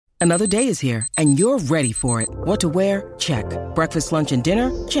Another day is here, and you're ready for it. What to wear? Check. Breakfast, lunch, and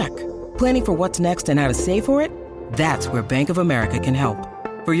dinner? Check. Planning for what's next and how to save for it? That's where Bank of America can help.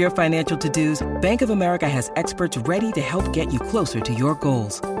 For your financial to-dos, Bank of America has experts ready to help get you closer to your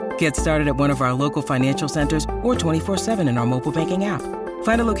goals. Get started at one of our local financial centers or 24/7 in our mobile banking app.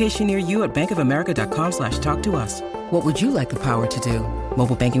 Find a location near you at bankofamerica.com/talktous. What would you like the power to do?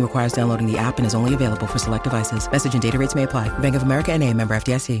 Mobile banking requires downloading the app and is only available for select devices. Message and data rates may apply. Bank of America N.A., member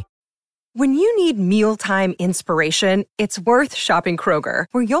FDIC. When you need mealtime inspiration, it's worth shopping Kroger,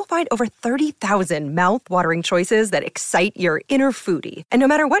 where you'll find over 30,000 mouth-watering choices that excite your inner foodie. And no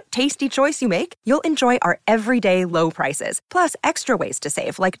matter what tasty choice you make, you'll enjoy our everyday low prices, plus extra ways to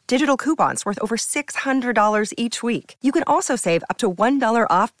save, like digital coupons worth over $600 each week. You can also save up to $1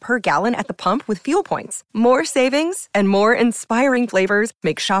 off per gallon at the pump with fuel points. More savings and more inspiring flavors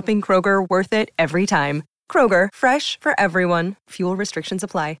make shopping Kroger worth it every time. Kroger, fresh for everyone. Fuel restrictions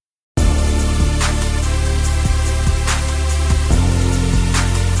apply.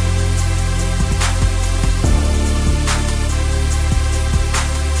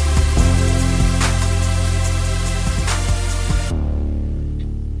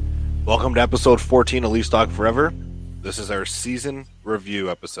 Welcome to episode 14 of Leafs Talk Forever. This is our season review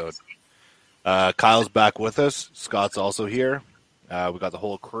episode. Kyle's back with us. Scott's also here. We got the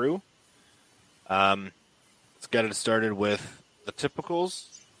whole crew. Let's get it started with the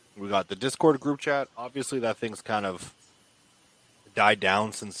typicals. We got the Discord group chat. Obviously, that thing's kind of died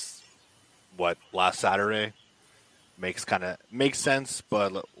down since, last Saturday. Makes sense,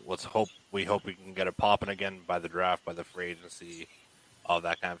 but we hope we can get it popping again by the draft, by the free agency, all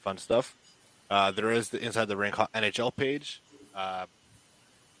that kind of fun stuff. There is the Inside the Rink NHL page. I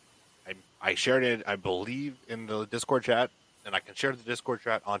shared it, I believe, in the Discord chat, and I can share the Discord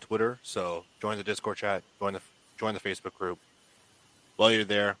chat on Twitter. So join the Discord chat, join the Facebook group. While you're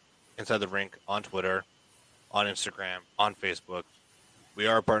there, Inside the Rink on Twitter, on Instagram, on Facebook. We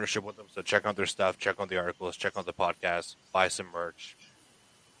are a partnership with them, so check out their stuff, check out the articles, check out the podcast, buy some merch.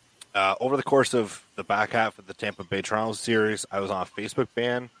 Over the course of the back half of the Tampa Bay Toronto series, I was on a Facebook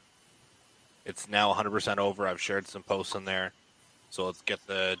ban. It's now 100% over. I've shared some posts on there. So let's get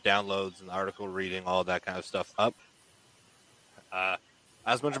the downloads and the article reading, all that kind of stuff up.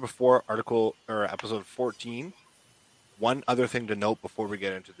 As mentioned before, episode 14. One other thing to note before we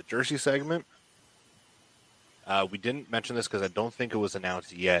get into the jersey segment. We didn't mention this because I don't think it was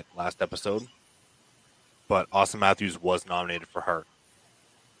announced yet last episode. But Austin Matthews was nominated for Hart,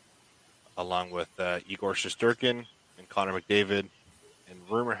 along with Igor Shesterkin and Connor McDavid. And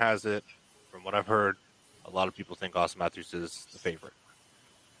rumor has it, from what I've heard, a lot of people think Austin Matthews is the favorite.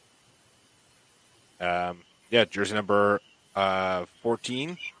 Jersey number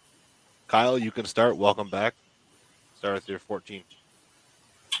 14. Kyle, you can start. Welcome back. Start with your 14.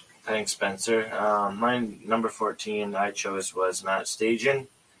 Thanks, Spencer. My number 14 I chose was Matt Stajan.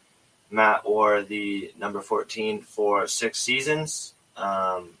 Matt wore the number 14 for 6 seasons.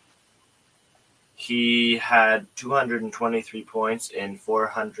 He had 223 points in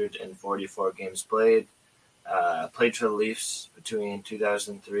 444 games played. Played for the Leafs between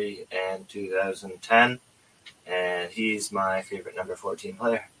 2003 and 2010. And he's my favorite number 14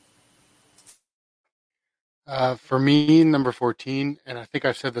 player. For me, number 14, and I think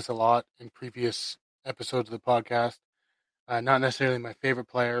I've said this a lot in previous episodes of the podcast, not necessarily my favorite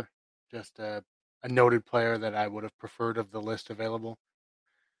player, just a noted player that I would have preferred of the list available.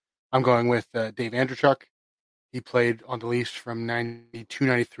 I'm going with Dave Andreychuk. He played on the Leafs from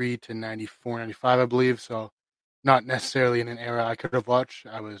 92-93 to 94-95, I believe, so not necessarily in an era I could have watched.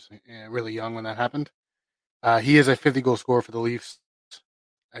 I was really young when that happened. He is a 50-goal scorer for the Leafs.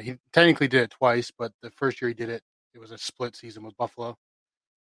 He technically did it twice, but the first year he did it, it was a split season with Buffalo.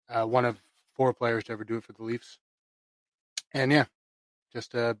 One of 4 players to ever do it for the Leafs. And yeah,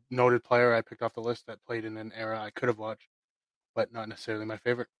 just a noted player I picked off the list that played in an era I could have watched, but not necessarily my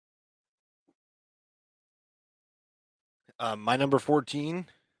favorite. My number 14,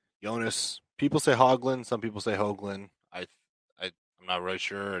 Jonas. People say Hoagland, some people say Hoagland. I'm not really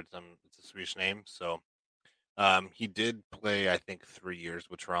sure. It's a Swedish name, so he did play, I think, 3 years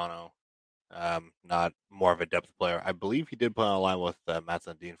with Toronto. Not more of a depth player. I believe he did play on a line with Mats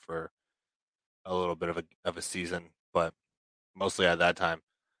Sundin for a little bit of a season, but mostly at that time,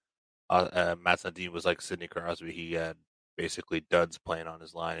 Mats Sundin was like Sidney Crosby. He had basically duds playing on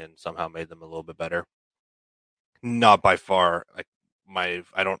his line and somehow made them a little bit better. Not by far.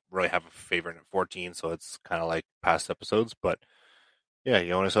 I don't really have a favorite at 14, so it's kind of like past episodes. But yeah,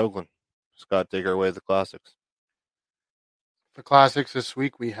 Jonas Hoagland. Scott, take her away with the classics. For classics this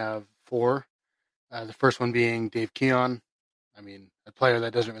week, we have 4. The first one being Dave Keon. I mean, a player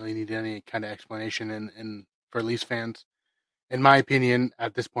that doesn't really need any kind of explanation for Leafs fans. In my opinion,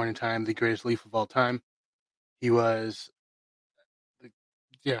 at this point in time, the greatest Leaf of all time. He was,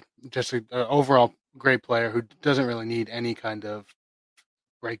 just an overall great player who doesn't really need any kind of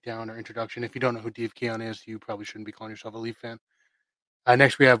breakdown or introduction. If you don't know who Dave Keon is, you probably shouldn't be calling yourself a Leaf fan.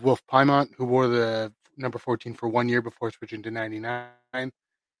 Next, we have Wolf Plymouth, who wore the number 14 for 1 year before switching to 99.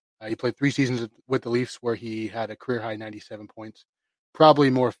 He played 3 seasons with the Leafs where he had a career-high 97 points. Probably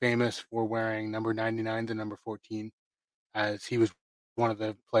more famous for wearing number 99 than number 14, as he was one of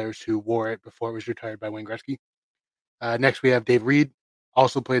the players who wore it before it was retired by Wayne Gretzky. Next, we have Dave Reed,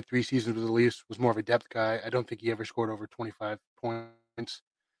 also played 3 seasons with the Leafs, was more of a depth guy. I don't think he ever scored over 25 points.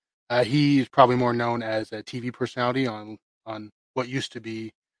 He's probably more known as a TV personality on what used to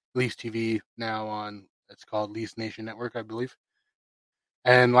be Leafs TV, now on, it's called Leafs Nation Network, I believe.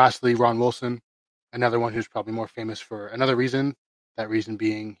 And lastly, Ron Wilson, another one who's probably more famous for another reason, that reason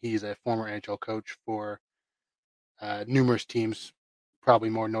being he's a former NHL coach for numerous teams, probably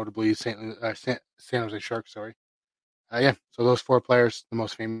more notably San Jose Sharks, sorry. So those 4 players, the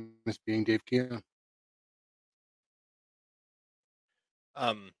most famous being Dave Keon.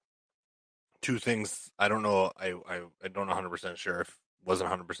 2 things. I don't know. I don't know 100% sure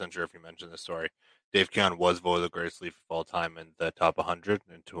wasn't 100% sure if you mentioned this story. Dave Keon was voted the greatest Leaf of all time in the top 100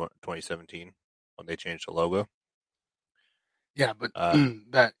 in 2017 when they changed the logo. Yeah, but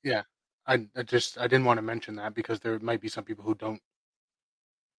I didn't want to mention that because there might be some people who don't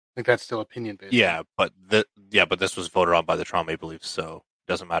think that's still opinion based. Yeah, but this was voted on by the Toronto Maple Leafs, so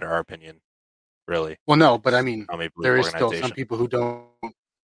it doesn't matter our opinion, really. Well, no, but I mean, there is still some people who don't.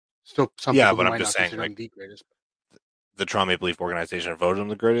 Still, some people but who I'm just saying, like, the greatest. The Toronto Maple Leaf organization voted him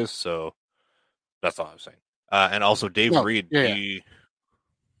the greatest, so that's all I'm saying. And also, Dave Reed.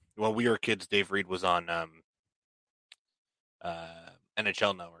 When we were kids, Dave Reed was on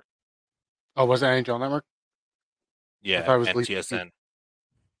NHL Network. Oh, was it NHL Network? Yeah, and TSN.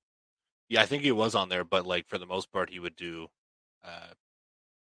 Yeah, I think he was on there, but like for the most part, he would do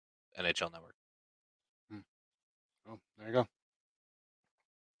NHL Network. Oh, there you go.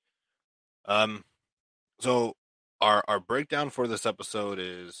 So our breakdown for this episode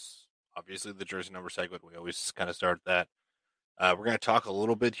is obviously the jersey number segment. We always kind of start that. We're going to talk a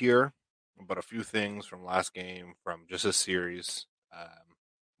little bit here about a few things from last game, from just a series.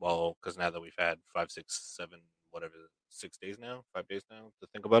 Because now that we've had 5 days now to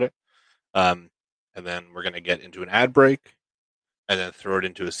think about it. And then we're going to get into an ad break and then throw it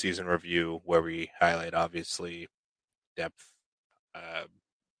into a season review where we highlight, obviously, depth,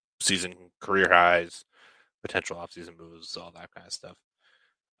 season career highs, potential offseason moves, all that kind of stuff.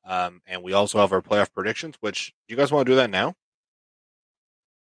 And we also have our playoff predictions, which, do you guys want to do that now?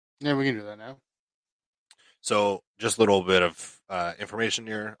 Yeah, we can do that now. So just a little bit of information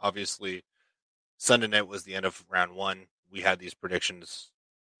here. Obviously, Sunday night was the end of round 1. We had these predictions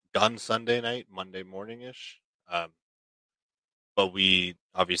done Sunday night, Monday morning-ish. But we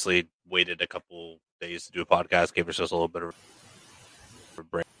obviously waited a couple days to do a podcast, gave ourselves a little bit of a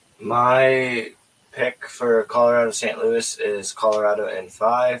break. My pick for Colorado St. Louis is Colorado in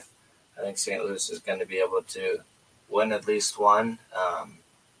 5. I think St. Louis is going to be able to win at least one.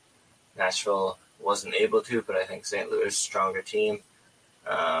 Nashville wasn't able to, but I think St. Louis is a stronger team.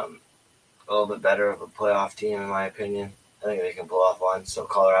 A little bit better of a playoff team, in my opinion. I think they can pull off one. So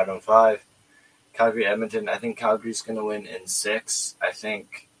Colorado in 5. Calgary, Edmonton, I think Calgary's going to win in 6. I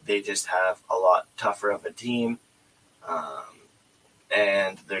think they just have a lot tougher of a team.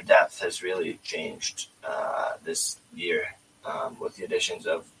 And their depth has really changed this year with the additions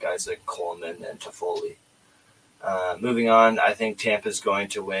of guys like Coleman and Toffoli. Moving on, I think Tampa's going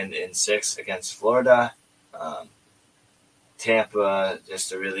to win in 6 against Florida. Tampa,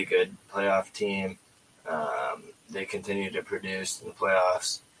 just a really good playoff team. They continue to produce in the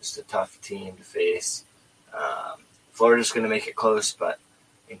playoffs. Just a tough team to face. Florida's going to make it close, but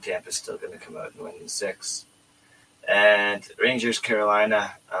I think Tampa's still going to come out and win in 6. And Rangers,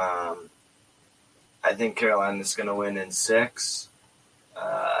 Carolina. I think Carolina's going to win in 6.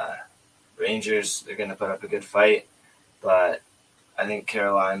 Rangers, they're going to put up a good fight, but I think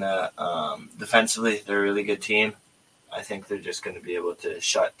Carolina, defensively, they're a really good team. I think they're just going to be able to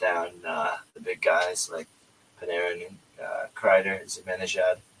shut down the big guys like Panarin and Kreider,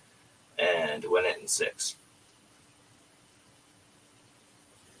 Zibanejad, and win it in 6.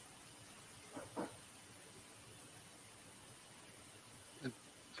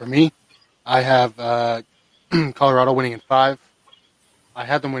 For me, I have Colorado winning in 5. I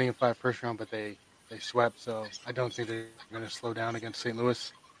had them winning in 5 first round, but they swept, so I don't think they're going to slow down against St.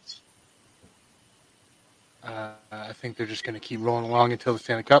 Louis. I think they're just going to keep rolling along until the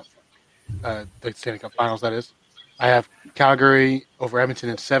Stanley Cup Finals, that is. I have Calgary over Edmonton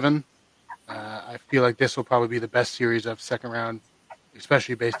in 7. I feel like this will probably be the best series of second round,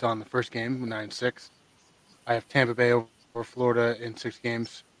 especially based on the first game, 9-6. I have Tampa Bay over Florida in 6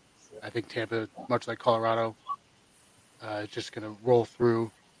 games. I think Tampa, much like Colorado, is just going to roll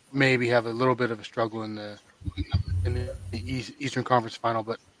through. Maybe have a little bit of a struggle in the Eastern Conference Final,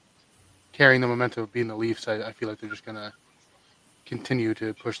 but carrying the momentum of being the Leafs, I feel like they're just going to continue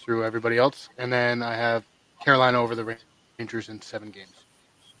to push through everybody else. And then I have Carolina over the Rangers in 7 games.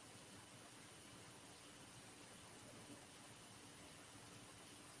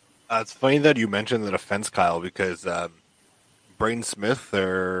 It's funny that you mentioned the defense, Kyle, because Braden Smith,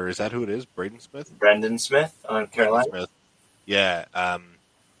 or is that who it is? Braden Smith? Brendan Smith on Carolina. Smith. Yeah.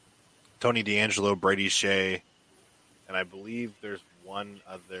 Tony DeAngelo, Brady Shea, and I believe there's one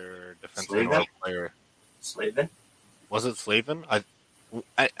other defensive player. Slavin? Was it Slavin? I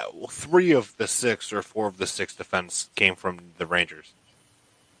 3 of the 6 or 4 of the 6 defense came from the Rangers.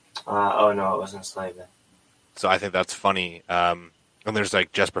 Oh, no, it wasn't Slavin. So I think that's funny. And there's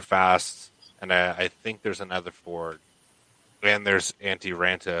like Jesper Fast, and I think there's another forward. And there's Antti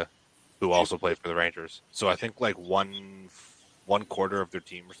Ranta, who also played for the Rangers. So I think like one quarter of their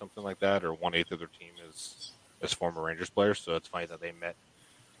team or something like that, or 1/8 of their team is former Rangers players. So it's funny that they met.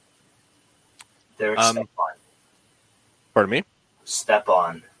 Derek Stepan. Pardon me?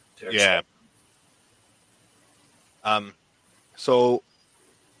 Stepan. Yeah. So,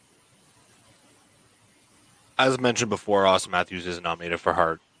 as mentioned before, Auston Matthews is nominated for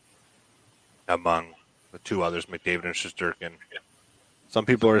Hart among the 2 others, McDavid and Shesterkin. Some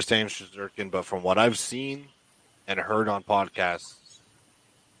people are saying Shesterkin, but from what I've seen and heard on podcasts,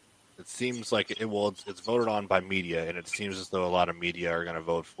 it seems like it's voted on by media, and it seems as though a lot of media are going to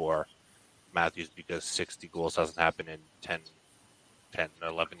vote for Matthews because 60 goals hasn't happened in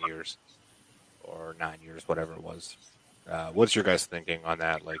 11 years or 9 years, whatever it was. What's your guys thinking on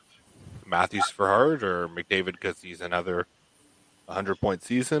that? Like Matthews for Hart or McDavid because he's another 100-point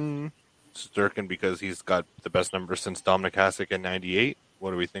season? Shesterkin because he's got the best numbers since Dominic Hasek in 98?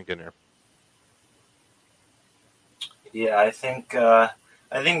 What are we thinking here? Yeah, I think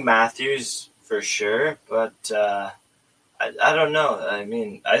Matthews for sure, but I don't know. I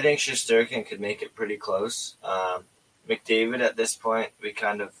mean, I think Shesterkin could make it pretty close. McDavid at this point, we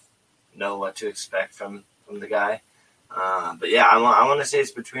kind of know what to expect from the guy. But yeah, I want to say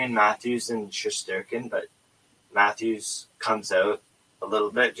it's between Matthews and Shesterkin, but Matthews comes out a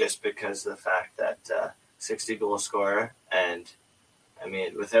little bit just because of the fact that 60-goal scorer, and I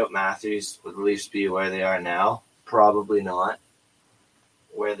mean, without Matthews, would the Leafs be where they are now? Probably not.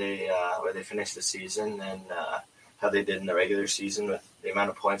 Where they finished the season and how they did in the regular season with the amount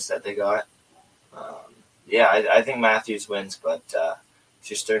of points that they got. Yeah, I think Matthews wins, but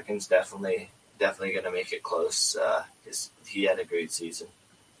Shesterkin's definitely going to make it close. He had a great season.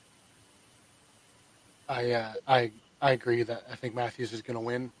 I agree that I think Matthews is going to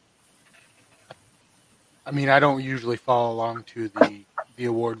win. I mean, I don't usually follow along to the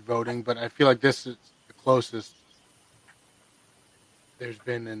award voting, but I feel like this is the closest there's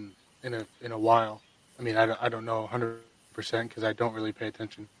been in a while. I mean, I don't know 100% because I don't really pay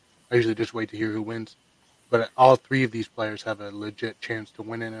attention. I usually just wait to hear who wins. But all 3 of these players have a legit chance to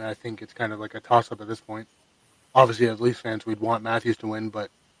win it, and I think it's kind of like a toss-up at this point. Obviously, as Leafs fans, we'd want Matthews to win,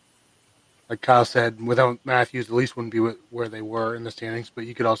 but like Kyle said, without Matthews, the Leafs wouldn't be where they were in the standings, but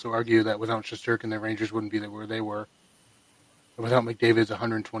you could also argue that without Shesterkin, the Rangers wouldn't be where they were. And without McDavid's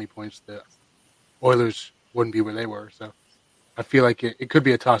 120 points, the Oilers wouldn't be where they were. So I feel like it could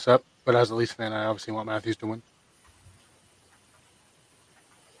be a toss-up, but as a Leafs fan, I obviously want Matthews to win.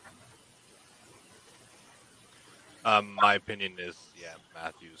 My opinion is,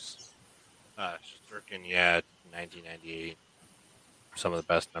 Matthews. Shesterkin, 1998. Some of the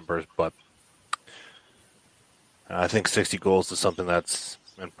best numbers, but I think 60 goals is something that's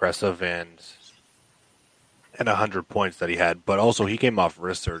impressive, and 100 points that he had. But also, he came off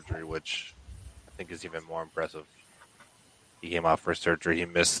wrist surgery, which I think is even more impressive. He came off wrist surgery. He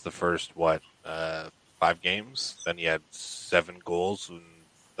missed the first 5 games. Then he had 7 goals in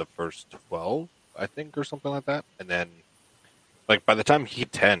the first 12, I think, or something like that. And then, like by the time he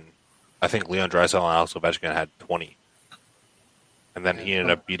hit 10, I think Leon Draisaitl and Alex Ovechkin had 20. And then he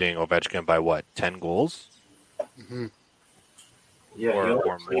ended up beating Ovechkin by 10 goals? Mm-hmm. Yeah, or he only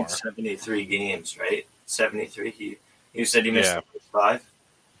more. played 73 games, right? 73. You said he missed 5?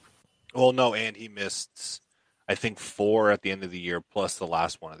 Well, no, and he missed, I think, 4 at the end of the year, plus the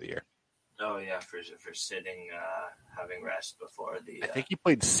last one of the year. Oh, yeah, for sitting, having rest before the... I think he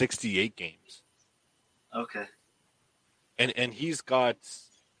played 68 games. Okay. And he's got,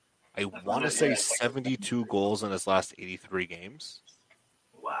 I want to say 72 goals in his last 83 games.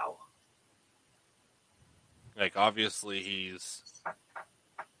 Wow. Like, obviously, he's...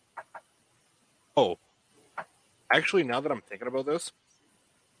 Oh. Actually, now that I'm thinking about this,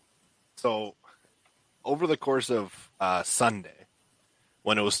 so over the course of Sunday,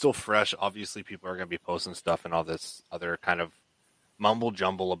 when it was still fresh, obviously people are going to be posting stuff and all this other kind of mumble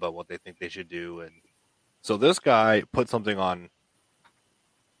jumble about what they think they should do. And so this guy put something on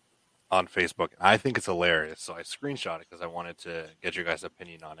Facebook. I think it's hilarious. So I screenshot it because I wanted to get your guys'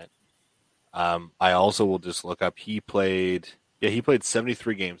 opinion on it. I also will just look up. He played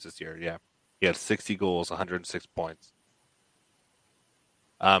 73 games this year. Yeah. He had 60 goals, 106 points.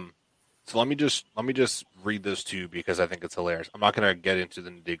 So let me just read this to you because I think it's hilarious. I'm not going to get into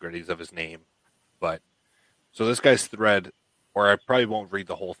the nitty-gritties of his name, but so this guy's thread, or I probably won't read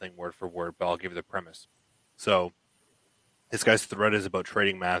the whole thing word for word, but I'll give you the premise. So this guy's thread is about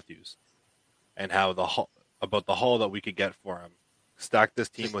trading Matthews and how about the haul that we could get for him. Stack this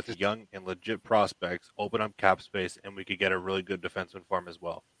team with young and legit prospects, open up cap space, and we could get a really good defenseman for him as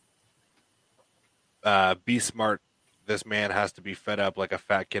well. Be smart. This man has to be fed up like a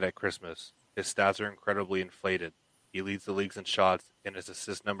fat kid at Christmas. His stats are incredibly inflated. He leads the leagues in shots, and his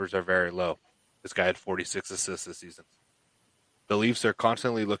assist numbers are very low. This guy had 46 assists this season. The Leafs are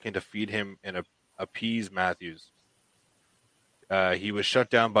constantly looking to feed him and appease Matthews. He was shut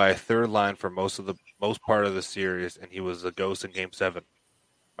down by a third line for most part of the series, and he was a ghost in Game 7.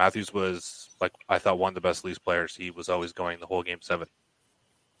 Matthews was, I thought, one of the best Leafs players. He was always going the whole Game 7.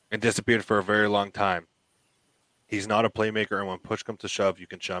 And disappeared for a very long time. He's not a playmaker, and when push comes to shove, you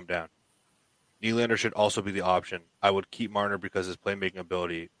can shut him down. Nylander should also be the option. I would keep Marner because of his playmaking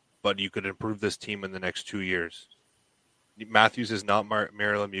ability, but you could improve this team in the next 2 years. Matthews is not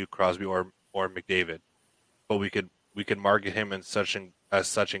Mario Lemieux, Crosby, or McDavid, but we could market him as such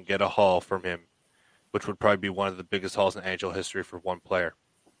and get a haul from him, which would probably be one of the biggest hauls in NHL history for one player.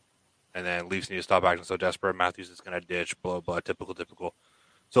 And then Leafs need to stop acting so desperate. Matthews is going to ditch, blah, blah, typical.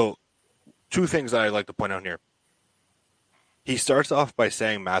 So, two things that I'd like to point out here. He starts off by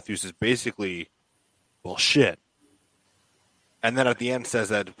saying Matthews is basically bullshit. And then at the end says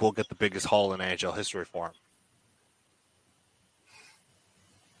that we'll get the biggest haul in NHL history for him.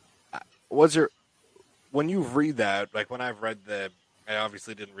 When you read that, like when I've read I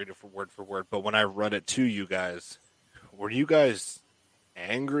obviously didn't read it for word, but when I read it to you guys, were you guys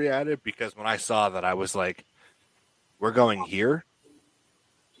angry at it? Because when I saw that, I was like, we're going here?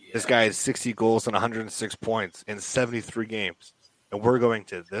 This guy has 60 goals and 106 points in 73 games. And we're going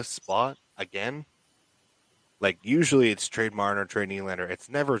to this spot again? Like, usually it's trade Marner, trade Nylander. It's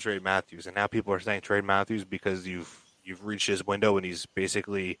never trade Matthews. And now people are saying trade Matthews because you've reached his window and he's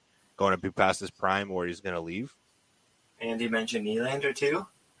basically going to be past his prime or he's going to leave. And he mentioned Nylander too?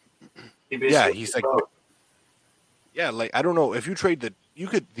 He's like... Yeah, like, I don't know. If you trade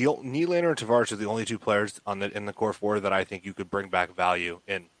Nylander and Tavares are the only two players in the core four that I think you could bring back value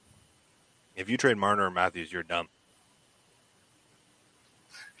in. If you trade Marner or Matthews, you're dumb.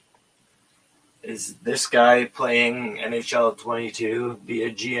 Is this guy playing NHL 22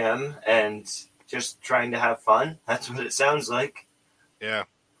 via GM and just trying to have fun? That's what it sounds like. Yeah.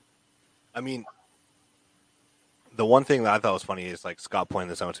 I mean, the one thing that I thought was funny is, like, Scott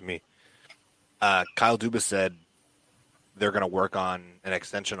pointed this out to me. Kyle Dubas said they're going to work on an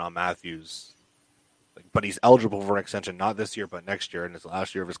extension on Matthews. But he's eligible for an extension, not this year, but next year, in his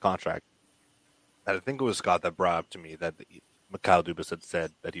last year of his contract. And I think it was Scott that brought up to me that Kyle Dubas had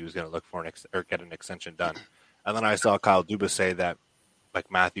said that he was going to look for get an extension done. And then I saw Kyle Dubas say that,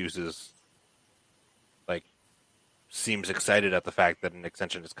 like, Matthews is, like, seems excited at the fact that an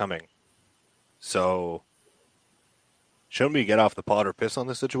extension is coming. So, shouldn't we get off the pot or piss on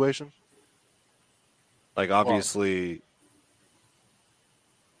this situation? Like, obviously,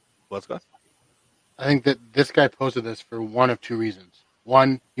 what's going on? I think that this guy posted this for one of two reasons.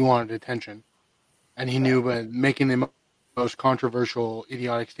 One, he wanted attention, and he knew by making the most controversial,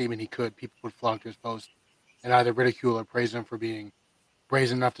 idiotic statement he could, people would flock to his post and either ridicule or praise him for being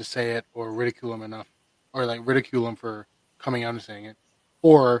brazen enough to say it, or ridicule him for coming out and saying it,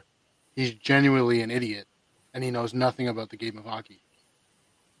 or he's genuinely an idiot and he knows nothing about the game of hockey.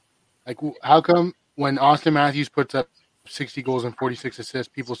 Like, how come when Austin Matthews puts up 60 goals and 46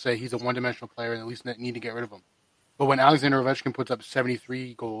 assists, people say he's a one-dimensional player and at least need to get rid of him? But when Alexander Ovechkin puts up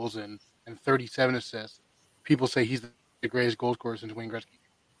 73 goals and 37 assists, people say he's the greatest goal scorer since Wayne Gretzky.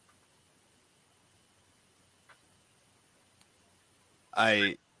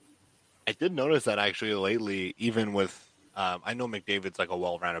 I did notice that actually lately, even with I know McDavid's like a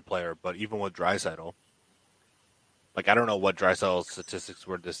well-rounded player, but even with Draisaitl, Like, I don't know what Draisaitl's statistics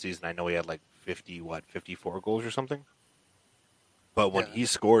were this season. I know he had like 54 goals or something. But when he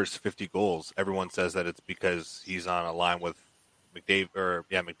scores 50 goals, everyone says that it's because he's on a line with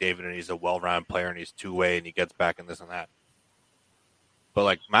McDavid, and he's a well-rounded player, and he's two-way, and he gets back and this and that. But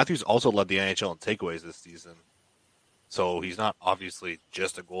like Matthews also led the NHL in takeaways this season, so he's not obviously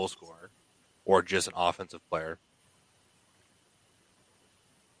just a goal scorer or just an offensive player.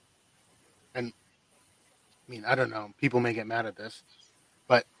 And I mean, I don't know. People may get mad at this,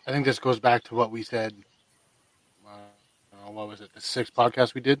 but I think this goes back to what we said. What was it? The 6th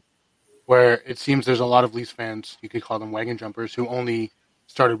podcast we did, where it seems there's a lot of Leafs fans, you could call them wagon jumpers, who only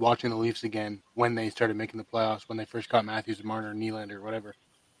started watching the Leafs again when they started making the playoffs, when they first got Matthews and Marner and Nylander or whatever.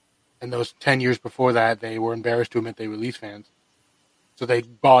 And those 10 years before that, they were embarrassed to admit they were Leafs fans. So they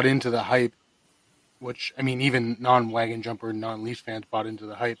bought into the hype, which, I mean, even non-wagon jumper, non-Leafs fans bought into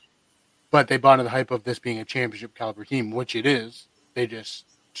the hype. But they bought into the hype of this being a championship caliber team, which it is. They just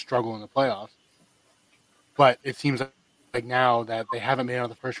struggle in the playoffs. But it seems like now that they haven't made it out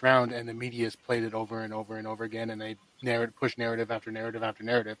of the first round, and the media has played it over and over and over again, and they push narrative after narrative after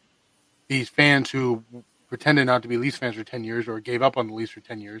narrative. These fans who pretended not to be Leafs fans for 10 years or gave up on the Leafs for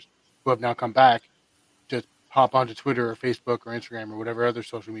 10 years, who have now come back, just hop onto Twitter or Facebook or Instagram or whatever other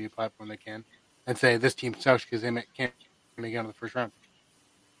social media platform they can and say this team sucks because they can't make it out of the first round.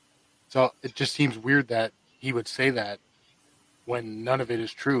 So it just seems weird that he would say that when none of it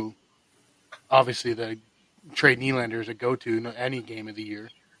is true. Obviously, the trade Nylander is a go-to any game of the year.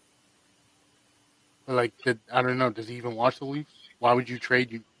 But like, I don't know, does he even watch the Leafs? Why would you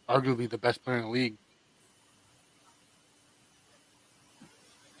trade you arguably the best player in the league?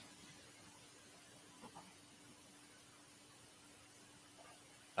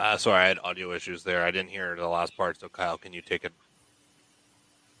 Sorry, I had audio issues there. I didn't hear the last part, so Kyle, can you take it?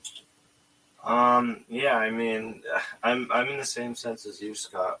 Yeah, I mean, I'm in the same sense as you,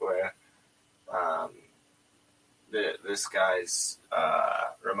 Scott, where this guy's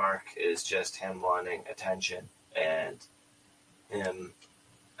remark is just him wanting attention, and him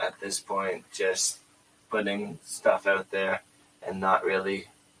at this point just putting stuff out there and not really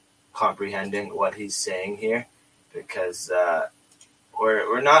comprehending what he's saying here, because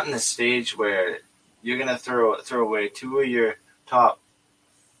we're not in a stage where you're gonna throw away 2 of your top,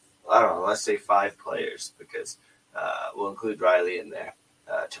 I don't know, let's say 5 players, because we'll include Riley in there.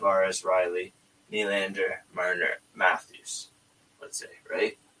 Tavares, Riley, Nylander, Marner, Matthews, let's say,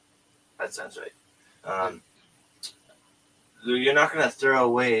 right? That sounds right. You're not going to throw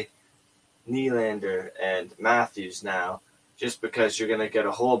away Nylander and Matthews now just because you're going to get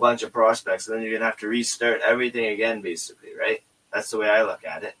a whole bunch of prospects, and then you're going to have to restart everything again, basically, right? That's the way I look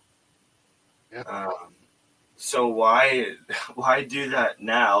at it. Yeah. So why do that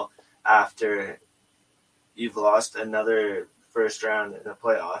now after you've lost another first round in the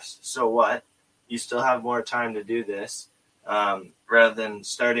playoffs? So what? You still have more time to do this, rather than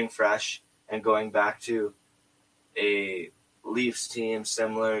starting fresh and going back to a Leafs team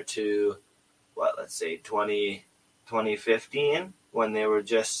similar to, let's say 2015, when they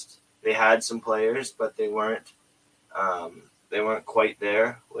had some players, but they weren't quite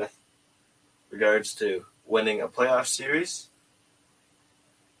there with regards to winning a playoff series.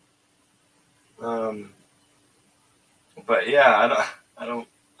 But yeah, I don't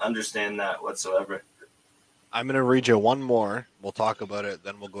understand that whatsoever. I'm going to read you one more. We'll talk about it,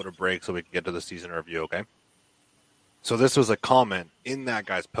 then we'll go to break so we can get to the season review, okay? So this was a comment in that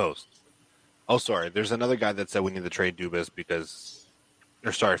guy's post. Oh, sorry. There's another guy that said we need to trade Dubas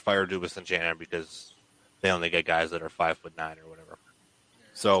fire Dubas and Shanahan because they only get guys that are 5'9" or whatever.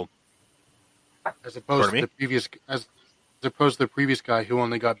 So, as opposed to the previous guy who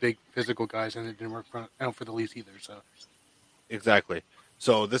only got big physical guys and it didn't work out for the Leafs either. So, exactly.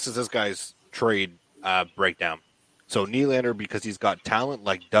 So this is this guy's trade breakdown. So Nylander, because he's got talent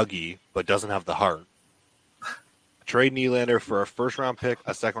like Dougie, but doesn't have the heart. Trade Nylander for a first-round pick,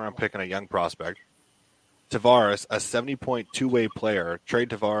 a second-round pick, and a young prospect. Tavares, a 70-point two-way player. Trade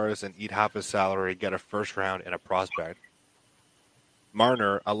Tavares and eat half his salary, get a first-round and a prospect.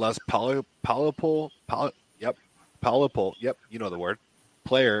 Marner, a less palatable, you know the word,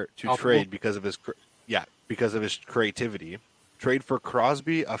 player to trade because of his creativity. Trade for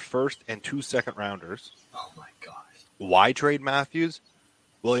Crosby, a first and 2 second-rounders. Oh my gosh. Why trade Matthews?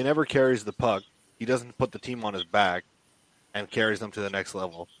 Well, he never carries the puck. He doesn't put the team on his back and carries them to the next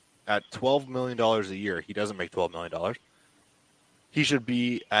level. At $12 million a year, he doesn't make $12 million. He should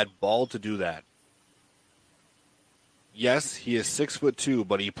be at ball to do that. Yes, he is 6'2",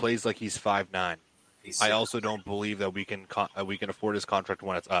 but he plays like he's 5'9". I also don't believe that we can afford his contract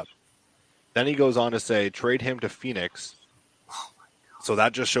when it's up. Then he goes on to say, trade him to Phoenix. So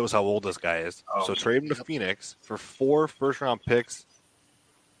that just shows how old this guy is. So trade him to Phoenix for 4 first-round picks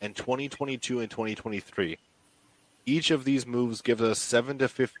in 2022 and 2023. Each of these moves gives us $7 to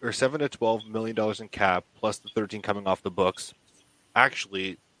 $12 million in cap, plus the 13 coming off the books.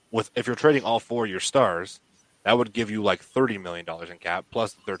 Actually, if you're trading all 4 of your stars, that would give you like $30 million in cap,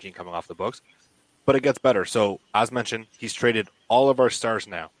 plus the 13 coming off the books. But it gets better. So, as mentioned, he's traded all of our stars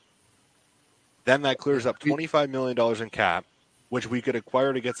now. Then that clears up $25 million in cap, which we could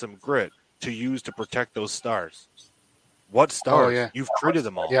acquire to get some grit to use to protect those stars. What stars? Oh, yeah. You've traded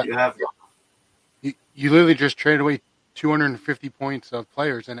them all. Yeah. You have You literally just traded away 250 points of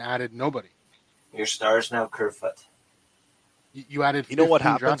players and added nobody. your stars now Kerfoot. You added. You know what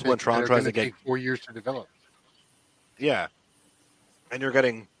 15 happens draft when picks Toronto that are tries gonna to get- take 4 years to develop? Yeah. And you're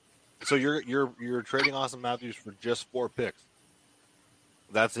getting, so you're trading Austin Matthews for just 4 picks.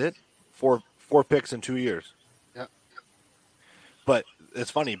 That's it. Four picks in 2 years. Yeah. But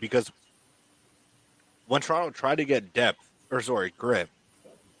it's funny because when Toronto tried to get grit,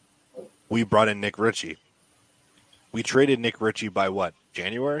 we brought in Nick Ritchie. We traded Nick Ritchie by what?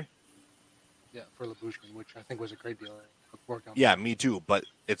 January? Yeah, for Labushkin, which I think was a great deal. Yeah, me too. But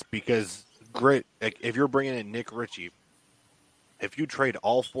it's because grit. Like, if you're bringing in Nick Ritchie, if you trade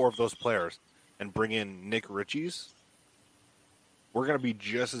all 4 of those players and bring in Nick Ritchie's, we're going to be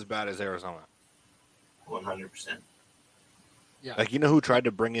just as bad as Arizona. 100%. Yeah. Like, you know who tried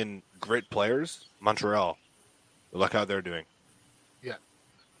to bring in grit players? Montreal. Look how they're doing. Yeah.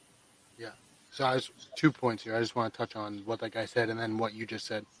 So I was 2 points here. I just want to touch on what that guy said and then what you just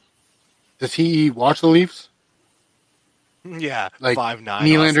said. Does he watch the Leafs? Yeah, Like 5'9".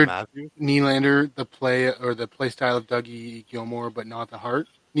 Nylander- Austin Matthews. Nylander, the play style of Dougie Gilmore, but not the heart.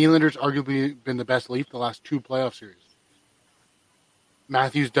 Nylander's arguably been the best Leaf the last 2 playoff series.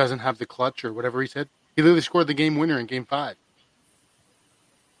 Matthews doesn't have the clutch or whatever he said. He literally scored the game winner in Game 5.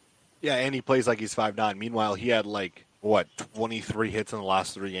 Yeah, and he plays like he's 5'9". Meanwhile, he had 23 hits in the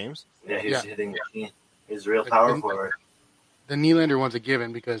last 3 games. Yeah, he's Yeah. hitting. He's a real power forward. The Nylander one's a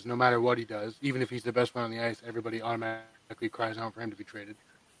given because no matter what he does, even if he's the best player on the ice, everybody automatically cries out for him to be traded.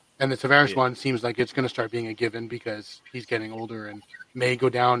 And the Tavares one seems like it's going to start being a given because he's getting older and may go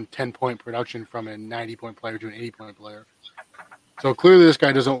down 10-point production from a 90-point player to an 80-point player. So clearly this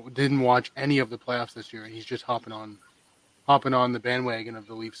guy didn't watch any of the playoffs this year, and he's just hopping on the bandwagon of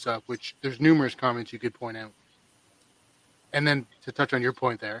the Leafs suck, which there's numerous comments you could point out. And then to touch on your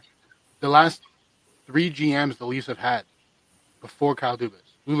point there, the last 3 GMs the Leafs have had before Kyle Dubas,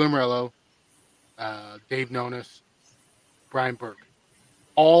 Lou Lamoriello, Dave Nonis, Brian Burke,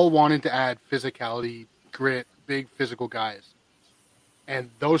 all wanted to add physicality, grit, big physical guys. And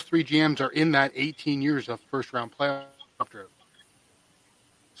those 3 GMs are in that 18 years of first-round playoff drought.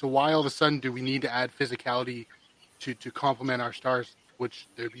 So why all of a sudden do we need to add physicality to complement our stars, which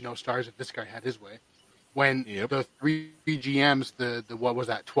there'd be no stars if this guy had his way, when the 3 GMs, the what was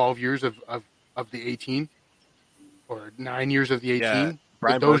that, 12 years of the 18? Or 9 years of the 18. Yeah,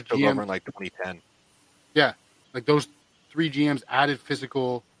 Brian those Burke took GMs, over in 2010. Yeah, like those 3 GMs added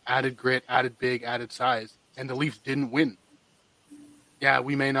physical, added grit, added big, added size, and the Leafs didn't win. Yeah,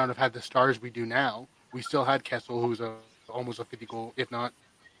 we may not have had the stars we do now. We still had Kessel, who's almost a 50-goal, if not,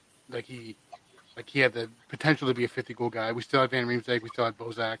 he had the potential to be a 50-goal guy. We still had Van Riemsdyk. We still had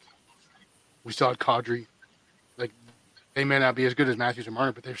Bozak. We still had Kadri. They may not be as good as Matthews or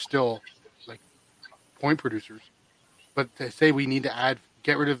Martin, but they're still point producers. But to say we need to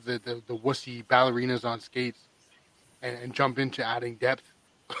get rid of the wussy ballerinas on skates and jump into adding depth,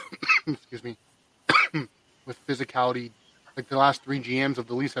 excuse me, with physicality, the last 3 GMs of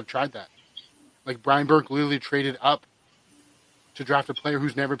the Leafs have tried that. Brian Burke literally traded up to draft a player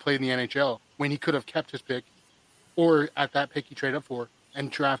who's never played in the NHL when he could have kept his pick, or at that pick he traded up for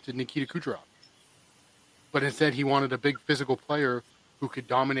and drafted Nikita Kucherov. But instead he wanted a big physical player who could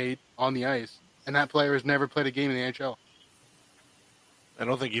dominate on the ice. And that player has never played a game in the NHL. I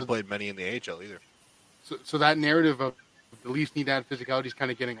don't think he played many in the AHL either. So that narrative of the Leafs need to add physicality is kind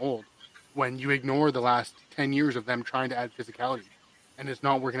of getting old when you ignore the last 10 years of them trying to add physicality, and it's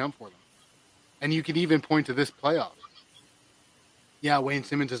not working out for them. And you could even point to this playoff. Yeah, Wayne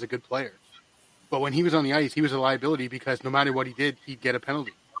Simmons is a good player. But when he was on the ice, he was a liability because no matter what he did, he'd get a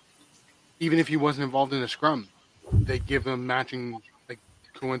penalty. Even if he wasn't involved in a scrum, they'd give him matching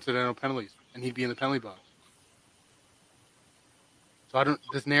coincidental penalties, and he'd be in the penalty box. So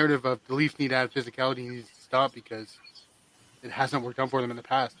this narrative of the Leafs need to add physicality needs to stop because it hasn't worked out for them in the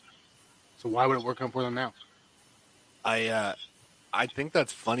past. So why would it work out for them now? I think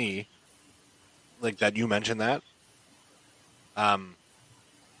that's funny, that you mentioned that.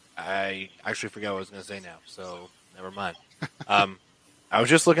 I actually forget what I was going to say now, so never mind. I was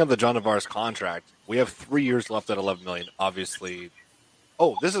just looking at the John Tavares contract. We have 3 years left at $11 million. Obviously,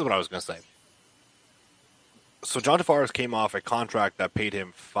 this is what I was going to say. So John Tavares came off a contract that paid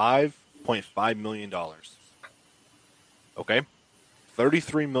him $5.5 million. Okay,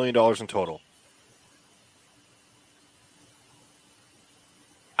 $33 million in total.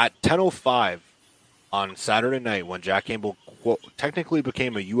 At 10:05 on Saturday night, when Jack Campbell technically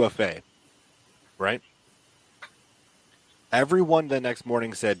became a UFA, right? Everyone the next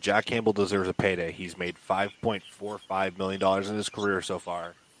morning said Jack Campbell deserves a payday. He's made $5.45 million in his career so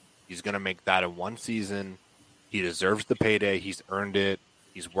far. He's going to make that in one season. He deserves the payday. He's earned it.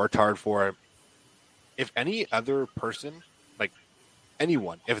 He's worked hard for it. If any other person, like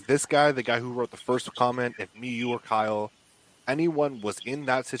anyone, if this guy, the guy who wrote the first comment, if me, you, or Kyle, anyone was in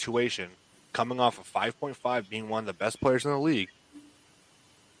that situation, coming off of 5.5, being one of the best players in the league,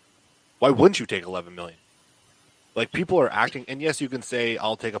 why wouldn't you take $11 million? Like, people are acting, and yes, you can say,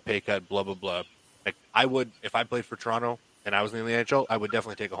 I'll take a pay cut, blah, blah, blah. Like, I would, if I played for Toronto and I was in the NHL, I would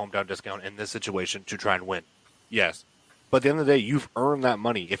definitely take a hometown discount in this situation to try and win. Yes. But at the end of the day, you've earned that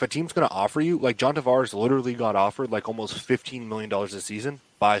money. If a team's going to offer you, like John Tavares literally got offered like almost $15 million this season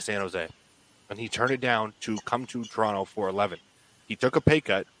by San Jose. And he turned it down to come to Toronto for 11. He took a pay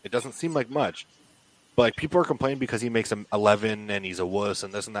cut. It doesn't seem like much. But like, people are complaining because he makes him 11 and he's a wuss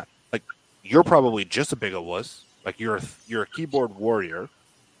and this and that. Like, you're probably just a big a wuss. Like, you're a keyboard warrior.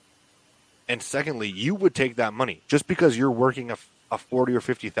 And secondly, you would take that money. Just because you're working a $40,000 or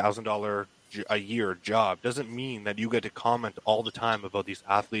 $50,000 a year job doesn't mean that you get to comment all the time about these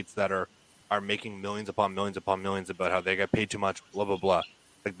athletes that are making millions upon millions upon millions about how they get paid too much, blah, blah, blah.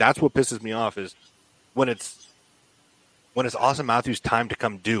 Like, that's what pisses me off is when it's Austin Matthews' time to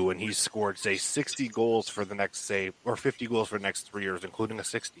come due and he's scored, say, 60 goals for the next, say, or 50 goals for the next 3 years, including a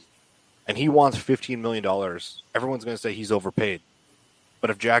 60. And he wants $15 million, everyone's going to say he's overpaid. But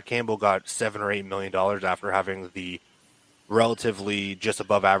if Jack Campbell got $7 or $8 million after having the relatively just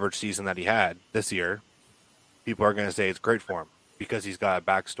above average season that he had this year, people are going to say it's great for him because he's got a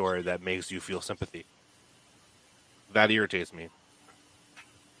backstory that makes you feel sympathy. That irritates me.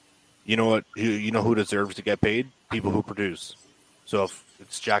 You know what? You know who deserves to get paid? People who produce. So if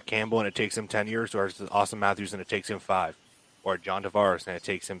it's Jack Campbell and it takes him 10 years, or it's Austin Matthews and it takes him 5, or John Tavares and it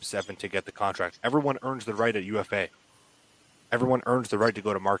takes him 7 to get the contract, everyone earns the right at UFA. Everyone earns the right to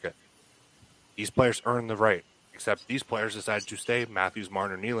go to market. These players earn the right, except these players decided to stay. Matthews,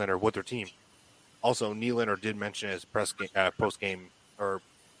 Martin, or Nylander with their team. Also, Nylander did mention his post-game or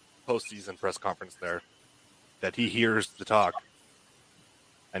postseason press conference there that he hears the talk,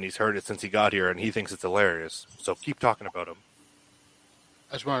 and he's heard it since he got here, and he thinks it's hilarious. So keep talking about him.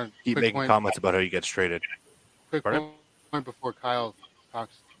 I just want to keep making comments about how he gets traded. Quick point before Kyle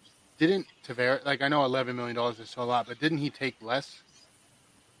talks. Didn't Tavares, like, I know $11 million is still a lot, but didn't he take less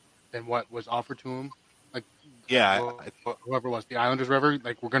than what was offered to him? Like, yeah, whoever it was, the Islanders, whoever,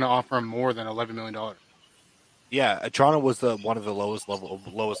 like, we're going to offer him more than $11 million. Yeah, Toronto was one of the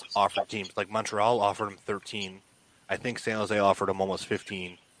lowest offered teams. Like, Montreal offered him 13. I think San Jose offered him almost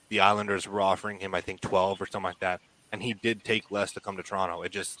 15. The Islanders were offering him, I think, 12 or something like that. And he did take less to come to Toronto.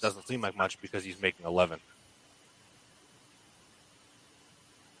 It just doesn't seem like much because he's making 11.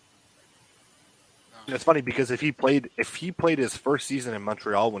 It's funny because if he played his first season in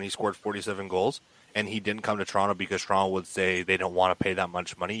Montreal when he scored 47 goals and he didn't come to Toronto because Toronto would say they don't want to pay that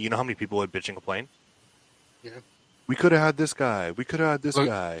much money, you know how many people would bitch and complain? Yeah. We could have had this guy. We could have had this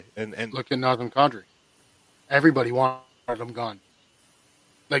guy. And look at Nazem Kadri. Everybody wanted him gone.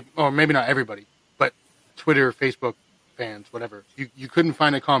 Like, or maybe not everybody, but Twitter, Facebook fans, whatever. You couldn't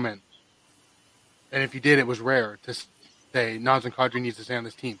find a comment. And if you did, it was rare to say Nazem Kadri needs to stay on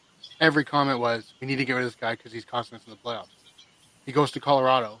this team. Every comment was, we need to get rid of this guy because he's costing us in the playoffs. He goes to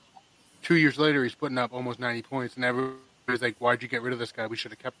Colorado. 2 years later, he's putting up almost 90 points, and everybody's like, why'd you get rid of this guy? We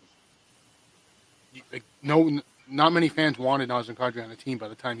should have kept him. Like, not many fans wanted Nazem Kadri on the team by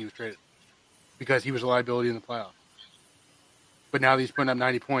the time he was traded because he was a liability in the playoffs. But now that he's putting up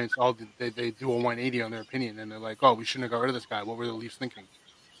 90 points, they do a 180 on their opinion, and they're like, oh, we shouldn't have got rid of this guy. What were the Leafs thinking?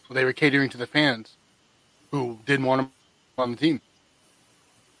 Well, they were catering to the fans who didn't want him on the team.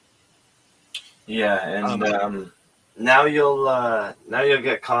 Yeah, and now you'll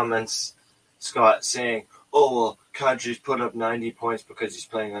get comments, Scott, saying, "Oh well, Kadri's put up 90 points because he's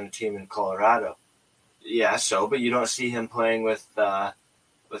playing on a team in Colorado." Yeah, but you don't see him playing with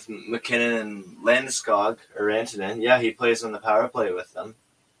McKinnon and Landeskog or Rantanen. Yeah, he plays on the power play with them.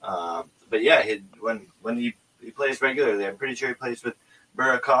 But yeah, when he plays regularly, I'm pretty sure he plays with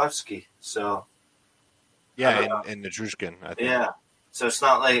Burakovsky. So yeah, and Nadrushkin, I think. Yeah. So it's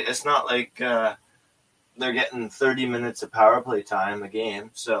not like they're getting 30 minutes of power play time a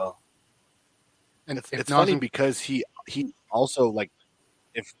game. So And it's funny because he also, like,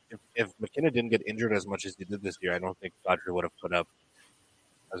 if McKinnon didn't get injured as much as he did this year, I don't think Dodger would have put up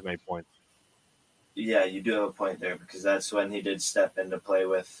as many points. Yeah, you do have a point there, because that's when he did step into play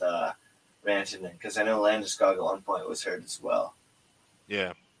with Rantanen, because I know Landeskog at one point was hurt as well.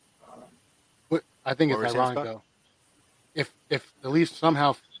 Yeah. I think What it's were you saying, ironic, though. If the Leafs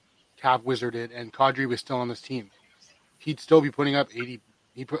somehow cap wizarded and Kadri was still on this team, he'd still be putting up 80.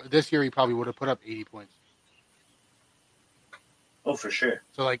 This year, he probably would have put up 80 points. Oh, for sure.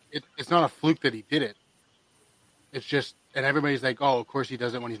 So, like, it's not a fluke that he did it. It's just, and everybody's like, oh, of course he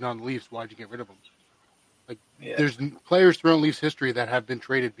does it when he's not on the Leafs. Why'd you get rid of him? Like, There's players throughout Leafs history that have been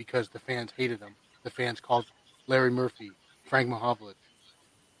traded because the fans hated them. The fans called Larry Murphy, Frank Mahovlich.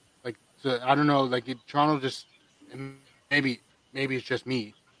 Like, so I don't know. Like, Toronto just, maybe it's just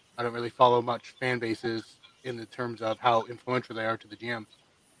me. I don't really follow much fan bases in the terms of how influential they are to the GM.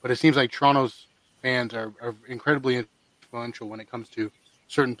 But it seems like Toronto's fans are incredibly influential when it comes to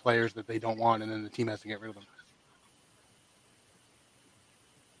certain players that they don't want, and then the team has to get rid of them.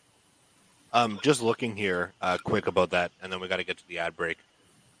 Just looking here, quick about that, and then we got to get to the ad break.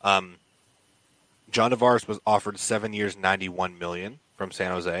 John Tavares was offered 7 years, $91 million from San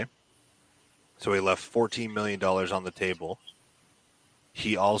Jose, so he left $14 million on the table.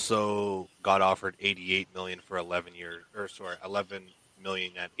 He also got offered $88 million for 11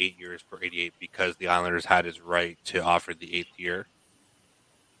 million at 8 years for 88 because the Islanders had his right to offer the 8th year.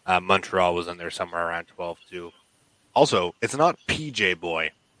 Montreal was in there somewhere around 12 too. Also, it's not PJ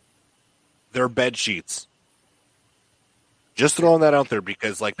Boy. They're bed sheets. Just throwing that out there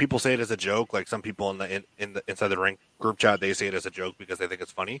because, like, people say it as a joke. Like, some people in the inside the rink group chat, they say it as a joke because they think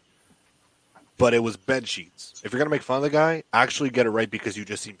it's funny. But it was bed sheets. If you're gonna make fun of the guy, actually get it right because you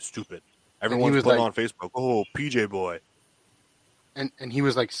just seem stupid. Everyone's putting on Facebook, "Oh, PJ Boy," and he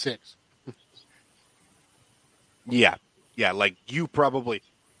was like 6. Yeah. Like, you probably.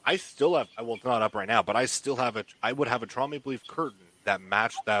 I still have. Well, it's not up right now, but I still have I would have a Toronto Maple Leaf curtain that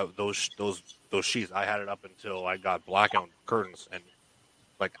matched those sheets. I had it up until I got blackout curtains, and,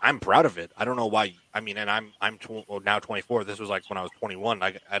 like, I'm proud of it. I don't know why. I mean, and I'm now 24. This was like when I was 21.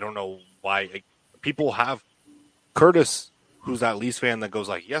 I don't know why people have Curtis, who's that Leafs fan that goes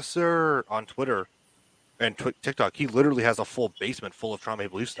like, "Yes, sir," on Twitter and TikTok. He literally has a full basement full of Toronto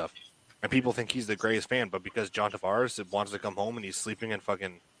Maple Leaf stuff, and people think he's the greatest fan. But because John Tavares wants to come home and he's sleeping in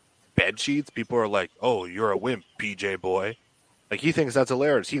fucking bed sheets, people are like, "Oh, you're a wimp, PJ Boy." Like, he thinks that's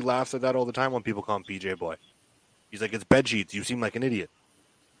hilarious. He laughs at that all the time when people call him PJ Boy. He's like, "It's bed sheets. You seem like an idiot."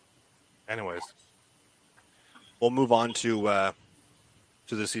 Anyways, we'll move on to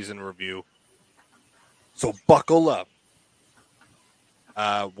the season review. So buckle up.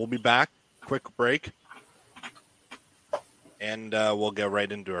 We'll be back. Quick break. And we'll get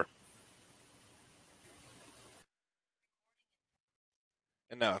right into her.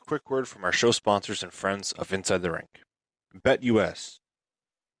 And now a quick word from our show sponsors and friends of Inside the Rink. BetUS.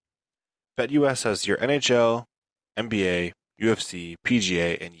 BetUS has your NHL, NBA, UFC,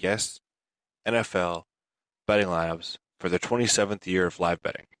 PGA, and yes, NFL betting lineups for the 27th year of live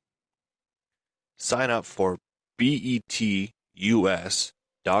betting. Sign up for betus.com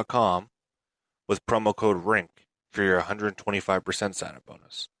with promo code RINK for your 125% sign-up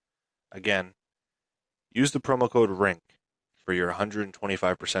bonus. Again, use the promo code RINK for your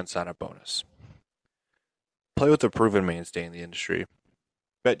 125% sign-up bonus. Play with a proven mainstay in the industry.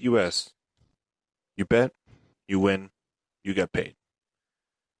 BetUS. You bet, you win, you get paid.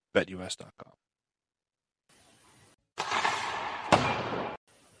 BetUS.com.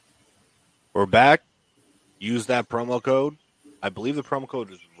 We're back. Use that promo code. I believe the promo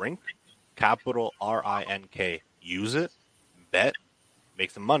code is RINK, capital RINK. Use it, bet,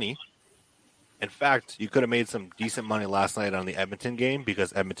 make some money. In fact, you could have made some decent money last night on the Edmonton game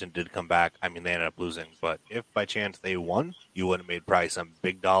because Edmonton did come back. I mean, they ended up losing. But if by chance they won, you would have made probably some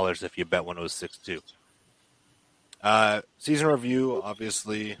big dollars if you bet when it was 6-2. Season review,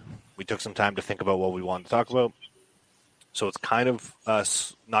 obviously, we took some time to think about what we wanted to talk about. So it's kind of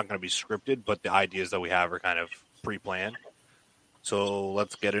not going to be scripted, but the ideas that we have are kind of pre-planned. So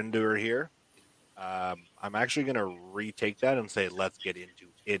let's get into it here. I'm actually going to retake that and say let's get into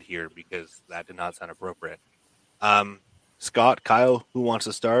it here because that did not sound appropriate. Scott, Kyle, who wants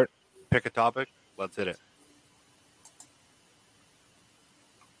to start? Pick a topic. Let's hit it.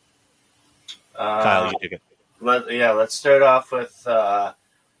 Kyle, you take it. Let's start off with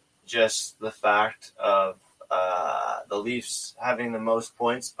just the fact of the Leafs having the most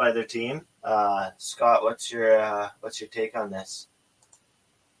points by their team. Scott, what's your take on this?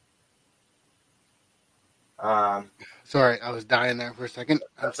 Sorry, I was dying there for a second.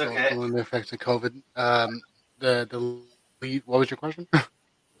 That's I'm still okay. feeling the effects of COVID. The lead. What was your question?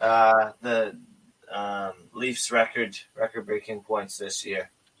 The Leafs record-breaking points this year.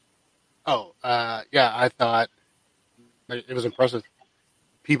 Yeah, I thought it was impressive.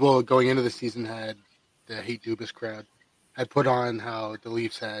 People going into the season had the Hate Dubas crowd had put on how the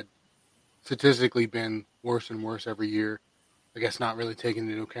Leafs had statistically been worse and worse every year. I guess not really taking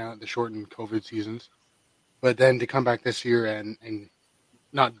into account the shortened COVID seasons. But then to come back this year and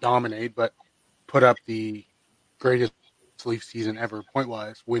not dominate, but put up the greatest Leaf season ever,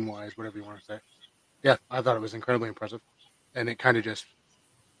 point-wise, win-wise, whatever you want to say. Yeah, I thought it was incredibly impressive. And it kind of just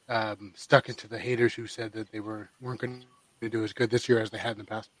stuck into the haters who said that they weren't going to do as good this year as they had in the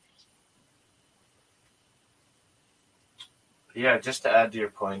past. Yeah, just to add to your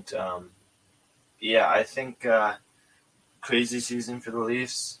point, I think crazy season for the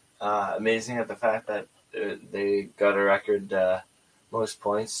Leafs. Amazing at the fact that they got a record most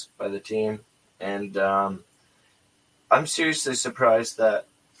points by the team. And I'm seriously surprised that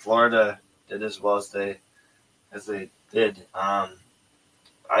Florida did as well as they did.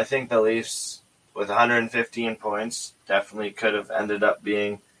 I think the Leafs, with 115 points, definitely could have ended up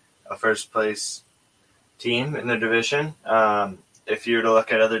being a first-place team in the division. If you were to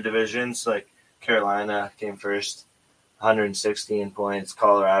look at other divisions, like Carolina came first, 116 points,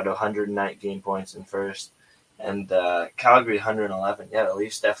 Colorado 119 points in first, and Calgary 111. Yeah, the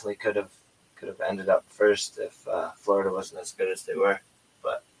Leafs definitely could have ended up first if Florida wasn't as good as they were.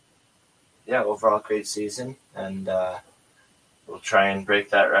 But yeah, overall great season, and we'll try and break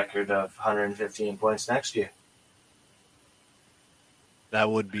that record of 115 points next year. That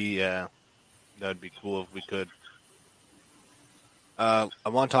would be cool if we could. I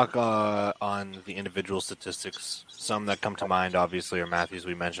want to talk on the individual statistics. Some that come to mind, obviously, are Matthews.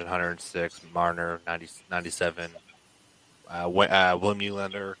 We mentioned 106, Marner 97. William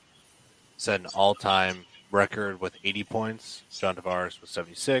Nylander set an all-time record with 80 points. John Tavares with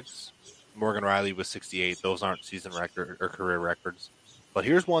 76. Morgan Riley with 68. Those aren't season record or career records. But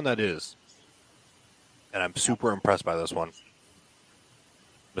here's one that is, and I'm super impressed by this one.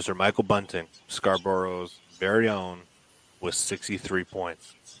 Mr. Michael Bunting, Scarborough's very own, with 63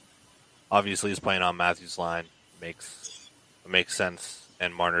 points. Obviously, he's playing on Matthews' line. Makes sense,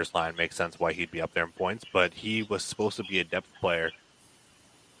 and Marner's line makes sense why he'd be up there in points. But he was supposed to be a depth player.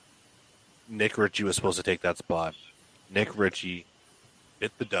 Nick Ritchie was supposed to take that spot. Nick Ritchie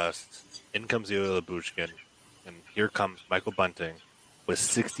bit the dust. In comes Ilya Lyubushkin, and here comes Michael Bunting with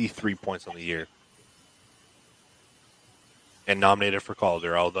 63 points on the year. And nominated for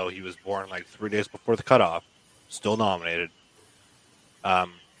Calder, although he was born like 3 days before the cutoff. Still nominated. I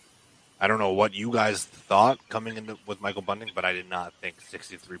don't know what you guys thought coming into with Michael Bunting, but I did not think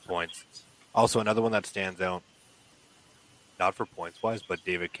 63 points. Also, another one that stands out, not for points wise, but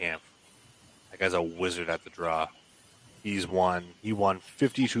David Kampf. That guy's a wizard at the draw. He won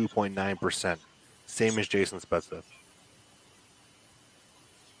 52.9%, same as Jason Spezza,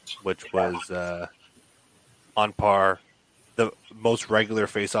 which was on par. The most regular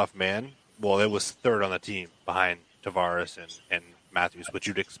face-off man. Well, it was third on the team behind Tavares and Matthews, which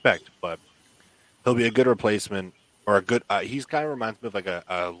you'd expect, but he'll be a good replacement, or a good. He's kind of reminds me of like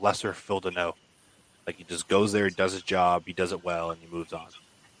a lesser Phil Deneau. Like he just goes there, he does his job, he does it well, and he moves on.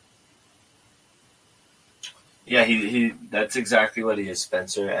 Yeah, he that's exactly what he is,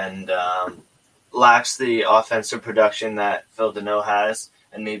 Spencer, and lacks the offensive production that Phil Deneau has,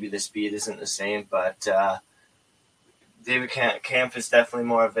 and maybe the speed isn't the same, but David Kampf is definitely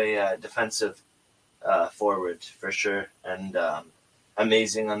more of a defensive forward for sure, and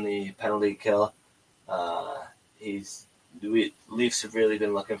amazing on the penalty kill. Leafs have really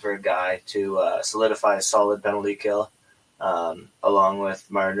been looking for a guy to solidify a solid penalty kill, along with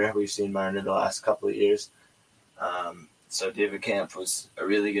Marner. We've seen Marner the last couple of years. So David Kampf was a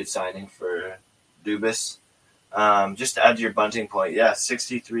really good signing for Dubas. Just to add to your Bunting point,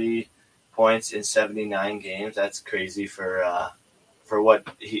 63 points in 79 games. That's crazy for what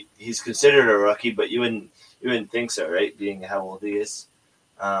he's considered a rookie, but you wouldn't think so, right? Being how old he is.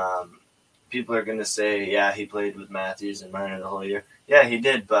 People are going to say, he played with Matthews and Marner the whole year. Yeah, he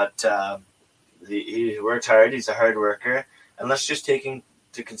did, but he worked hard. He's a hard worker. And let's just take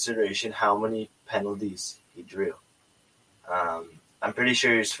into consideration how many penalties he drew. I'm pretty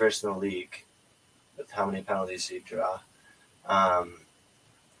sure he's first in the league with how many penalties he drew.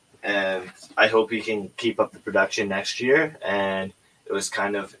 And I hope he can keep up the production next year. And it was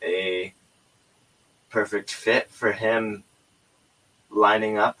kind of a perfect fit for him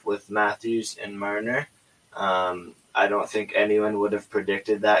lining up with Matthews and Marner. I don't think anyone would have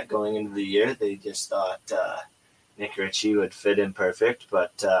predicted that going into the year. They just thought Nick Ritchie would fit in perfect,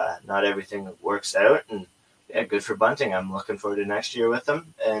 but not everything works out. And yeah, good for Bunting. I'm looking forward to next year with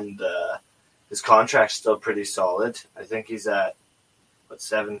him. And his contract's still pretty solid. I think he's at,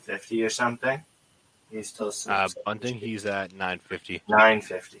 $750 or something? He's still Bunting, he's at $950.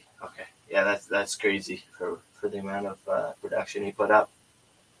 $950. Okay. Yeah, that's crazy for the amount of production he put up.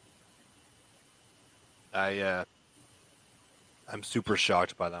 I'm super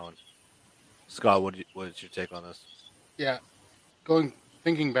shocked by that one. Scott, what is your take on this? Yeah,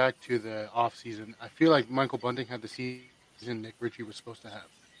 thinking back to the off season, I feel like Michael Bunting had the season Nick Ritchie was supposed to have.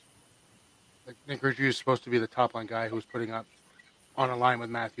 Like Nick Ritchie was supposed to be the top line guy who was putting up on a line with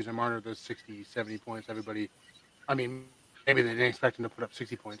Matthews and Marner those 60, 70 points. Everybody, I mean, maybe they didn't expect him to put up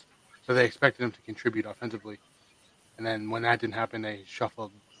 60 points, so they expected him to contribute offensively. And then when that didn't happen, they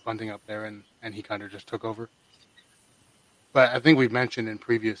shuffled Bunting up there, and he kind of just took over. But I think we've mentioned in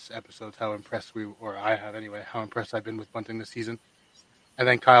previous episodes how impressed I have anyway, how impressed I've been with Bunting this season. And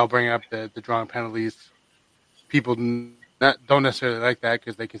then Kyle bringing up the drawing penalties. People don't necessarily like that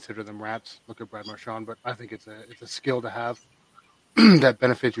because they consider them rats. Look at Brad Marchand, but I think it's a skill to have that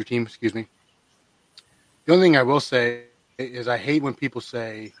benefits your team. Excuse me. The only thing I will say is I hate when people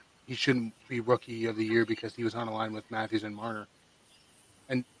say he shouldn't be Rookie of the Year because he was on a line with Matthews and Marner.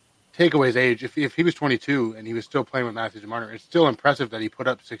 And take away his age, if he was 22 and he was still playing with Matthews and Marner, it's still impressive that he put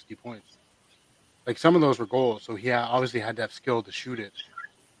up 60 points. Like, some of those were goals, so he obviously had to have skill to shoot it.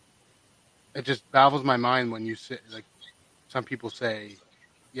 It just baffles my mind when you say, like, some people say,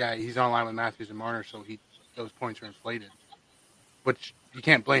 yeah, he's on a line with Matthews and Marner, so those points are inflated. But you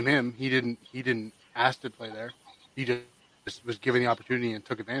can't blame him. He didn't ask to play there. He just was given the opportunity and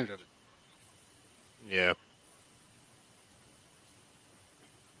took advantage of it. Yeah.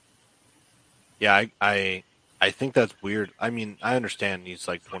 Yeah, I think that's weird. I mean, I understand he's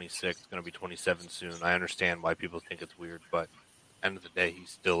like 26, going to be 27 soon. I understand why people think it's weird, but end of the day, he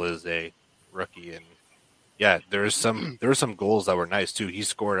still is a rookie. And yeah, there were some goals that were nice too. He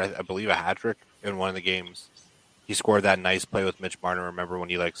scored, I believe, a hat trick in one of the games. He scored that nice play with Mitch Marner. Remember when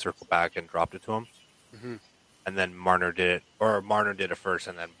he like circled back and dropped it to him? Mm-hmm. And then Marner did it first,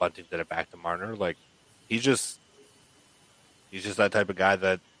 and then Bunting did it back to Marner. Like, he's just that type of guy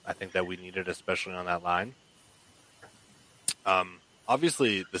that I think that we needed, especially on that line.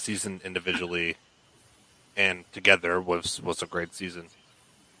 Obviously, the season individually and together was a great season.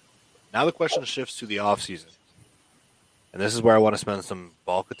 Now the question shifts to the off season, and this is where I want to spend some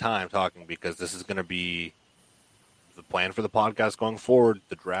bulk of time talking, because this is going to be the plan for the podcast going forward.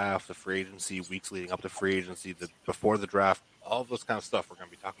 The draft, the free agency, weeks leading up to free agency, before the draft, all of this kind of stuff. We're going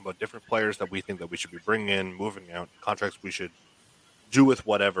to be talking about different players that we think that we should be bringing in, moving out, contracts we should do with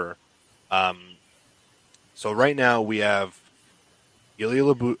whatever. So right now we have Ilya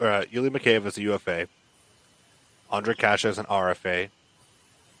Mikheyev as a UFA, Ondrej Kase as an RFA,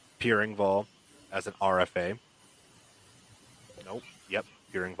 Pierre Engvall as an RFA.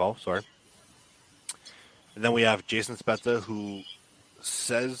 Pierre Engvall, sorry. And then we have Jason Spezza, who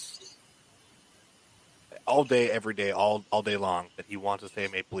says all day, every day, all day long that he wants to stay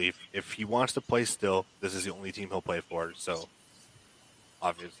at Maple Leaf. If he wants to play still, this is the only team he'll play for. So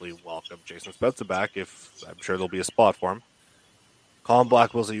obviously welcome Jason Spezza back. I'm sure there'll be a spot for him. Colin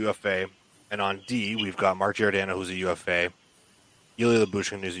Blackwell's a UFA. And on D, we've got Mark Giordano, who's a UFA. Ilya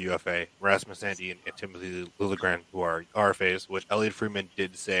Lyubushkin, who's a UFA. Rasmus Sandin and Timothy Liljegren, who are RFAs, which Elliot Friedman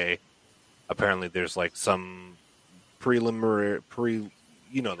did say. Apparently there's like some preliminary,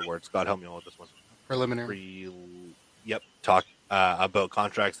 you know the word, Scott, help me out with this one. Preliminary. Talk about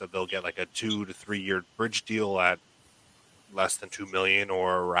contracts that they'll get like a 2 to 3 year bridge deal at less than $2 million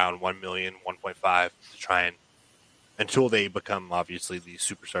or around $1 million, 1.5 to try and until they become obviously the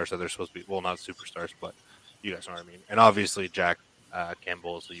superstars that they're supposed to be. Well, not superstars, but you guys know what I mean. And obviously Jack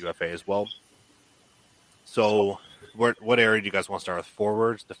Campbell is the UFA as well. So what area do you guys want to start with?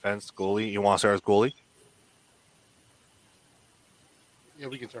 Forwards, defense, goalie? You want to start with goalie? Yeah,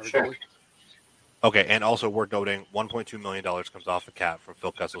 we can start with Sure. goalie. Okay, and also worth noting, $1.2 million comes off the cap from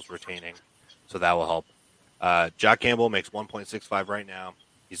Phil Kessel's retaining, so that will help. Jack Campbell makes $1.65 right now.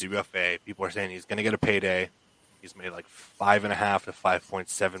 He's a UFA. People are saying he's going to get a payday. He's made like $5.5 to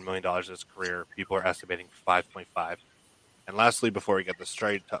 $5.7 million in his career. People are estimating 5.5. And lastly, before we get the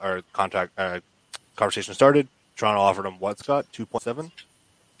straight or contract conversation started, Toronto offered him what, Scott? 2.7?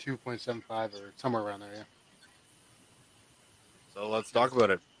 2.75 or somewhere around there, yeah. So let's talk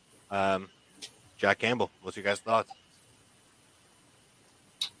about it. Jack Campbell, what's your guys' thoughts?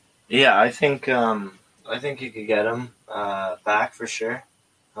 Yeah, I think you could get him back for sure,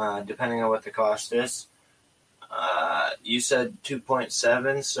 depending on what the cost is. You said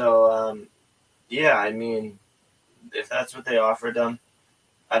 2.7, so yeah, I mean, if that's what they offered him,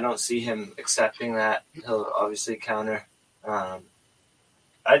 I don't see him accepting that. He'll obviously counter.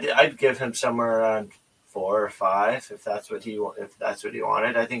 I'd give him somewhere around 4 or 5 if that's what he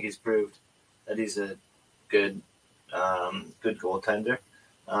wanted. I think he's proved that he's a good goaltender.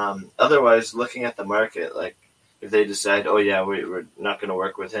 Otherwise, looking at the market, like if they decide, oh yeah, we're not going to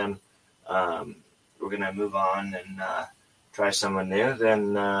work with him, we're going to move on and try someone new,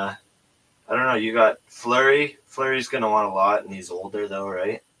 then I don't know. You got Fleury. Fleury's going to want a lot, and he's older though,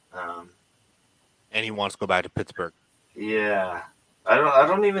 right? And he wants to go back to Pittsburgh. Yeah, I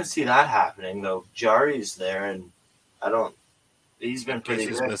don't even see that happening though. Jari's there, and he's been pretty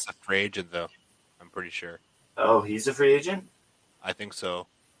good. He's a free agent though. I'm pretty sure. Oh, he's a free agent? I think so.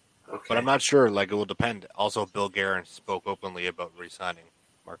 Okay. But I'm not sure. Like, it will depend. Also, Bill Guerin spoke openly about re-signing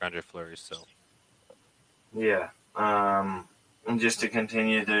Marc-Andre Fleury. So, yeah. And just to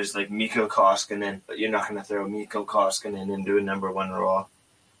continue, there's like Mikko Koskinen, but you're not going to throw Mikko Koskinen into a number 1 role.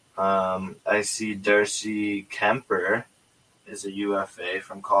 I see Darcy Kemper is a UFA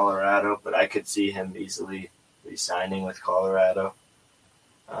from Colorado, but I could see him easily re-signing with Colorado.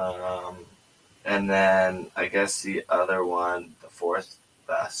 And then I guess the other one, the 4th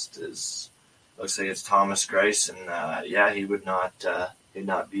best, looks like it's Thomas Greiss, and yeah, he would not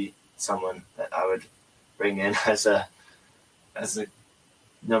be someone that I would bring in as a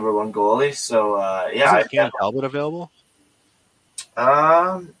number 1 goalie. So yeah, is Cam Talbot available?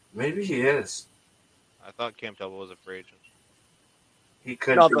 Maybe he is. I thought Cam Talbot was a free agent. He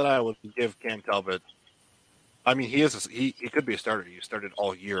could. Not that I would give Cam Talbot. I mean, he could be a starter. He started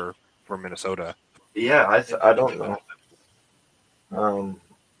all year for Minnesota. Yeah, I don't know.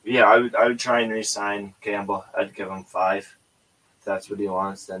 Yeah, I would try and re-sign Campbell. I'd give him 5. If that's what he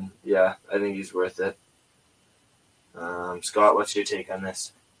wants, then yeah, I think he's worth it. Scott, what's your take on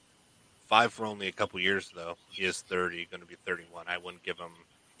this? 5 for only a couple years, though. He is 30, going to be 31. I wouldn't give him.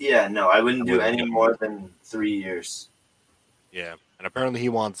 Yeah, no, I wouldn't do any more than 3 years. Yeah, and apparently he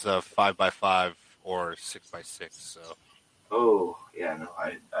wants a 5x5 or 6x6. So. Oh yeah, no,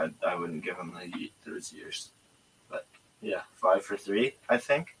 I wouldn't give him those years. But yeah, 5 for 3, I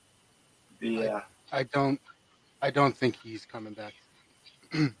think. Yeah, I don't think he's coming back.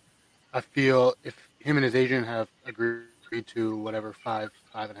 I feel if him and his agent have agreed to whatever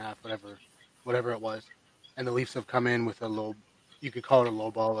 5.5, whatever it was, and the Leafs have come in with a low, you could call it a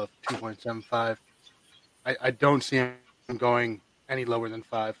low ball of 2.75. I don't see him going any lower than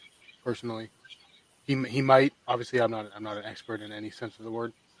 5, personally. He might. Obviously, I'm not an expert in any sense of the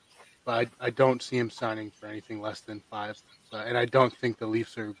word, but I don't see him signing for anything less than 5. And I don't think the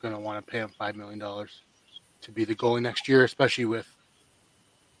Leafs are going to want to pay him $5 million to be the goalie next year, especially with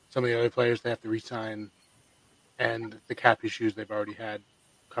some of the other players they have to re-sign and the cap issues they've already had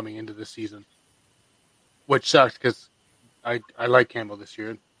coming into the season, which sucks because I like Campbell this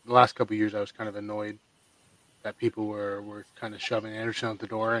year. The last couple of years, I was kind of annoyed that people were kind of shoving Anderson out the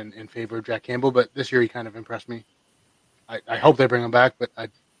door in favor of Jack Campbell, but this year he kind of impressed me. I hope they bring him back, but I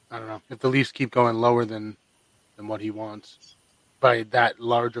don't know. If the Leafs keep going lower than what he wants by that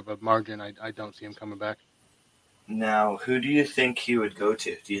large of a margin, I don't see him coming back. Now, who do you think he would go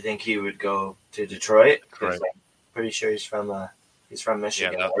to? Do you think he would go to Detroit? Because I'm pretty sure he's from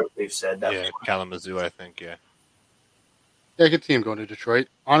Michigan. Yeah, We've said that. Yeah, Kalamazoo, I think. Yeah. Yeah, I could see him going to Detroit.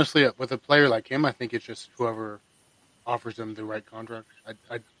 Honestly, with a player like him, I think it's just whoever offers him the right contract.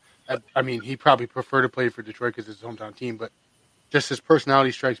 I mean, he'd probably prefer to play for Detroit because it's his hometown team, but just his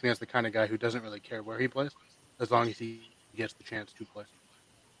personality strikes me as the kind of guy who doesn't really care where he plays, as long as he gets the chance to play.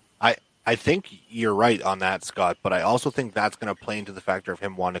 I think you're right on that, Scott, but I also think that's going to play into the factor of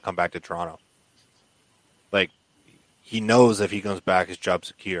him wanting to come back to Toronto. Like, he knows if he comes back, his job's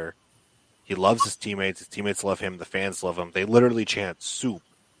secure. He loves his teammates love him, the fans love him. They literally chant soup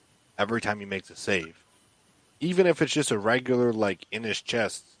every time he makes a save. Even if it's just a regular, like, in his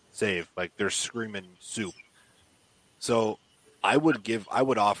chest save, like, they're screaming soup. So, I would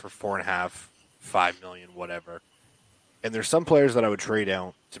offer 4.5, $5 million, whatever. And there's some players that I would trade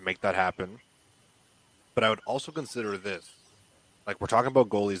out to make that happen. But I would also consider this. Like, we're talking about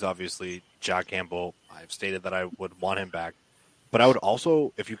goalies, obviously. Jack Campbell, I've stated that I would want him back. But I would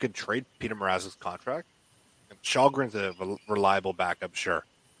also, if you could trade Peter Mrazek's contract, and Shalgren's a reliable backup, sure.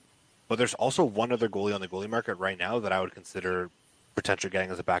 But there's also one other goalie on the goalie market right now that I would consider potentially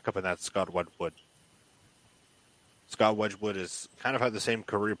getting as a backup, and that's Scott Wedgwood. Scott Wedgwood has kind of had the same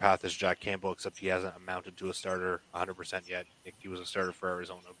career path as Jack Campbell, except he hasn't amounted to a starter 100% yet. I think he was a starter for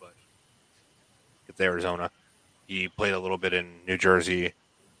Arizona, but it's Arizona. He played a little bit in New Jersey,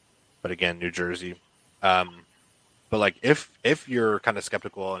 but again, New Jersey. But like if you're kind of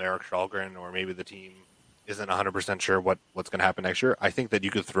skeptical on Erik Källgren, or maybe the team isn't 100% sure what's going to happen next year, I think that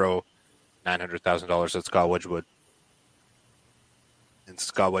you could throw $900,000 at Scott Wedgwood. And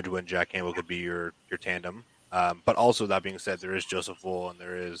Scott Wedgwood and Jack Campbell could be your tandem. But also, that being said, there is Joseph Woll and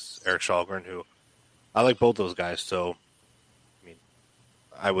there is Erik Källgren, who I like both those guys. So, I mean,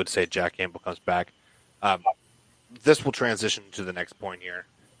 I would say Jack Campbell comes back. This will transition to the next point here.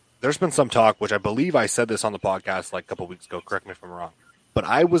 There's been some talk, which I believe I said this on the podcast like a couple weeks ago. Correct me if I'm wrong. But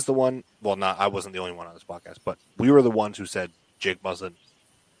I was the one, I wasn't the only one on this podcast, but we were the ones who said Jake Muzzin.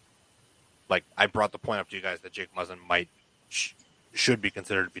 Like, I brought the point up to you guys that Jake Muzzin should be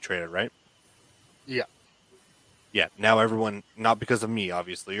considered to be traded, right? Yeah. Yeah, now everyone, not because of me,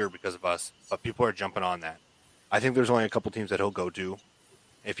 obviously, or because of us, but people are jumping on that. I think there's only a couple teams that he'll go to,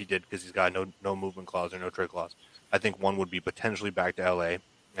 if he did, because he's got no movement clause or no trade clause. I think one would be potentially back to LA,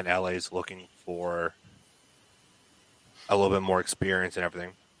 and LA is looking for a little bit more experience and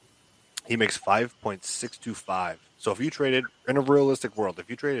everything. He makes $5.625. So if you traded, in a realistic world, if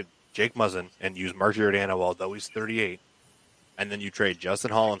you traded Jake Muzzin and used Mark Giordano, although he's 38, and then you trade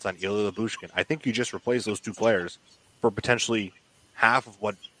Justin Holl and sign Ilya Lyubushkin, I think you just replace those two players for potentially half of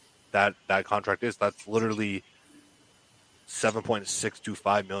what that contract is. That's literally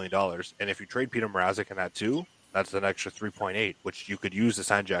 $7.625 million. And if you trade Peter Mrazek in that too, that's an extra 3.8, which you could use to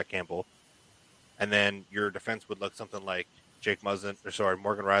sign Jack Campbell. And then your defense would look something like Jake Muzzin,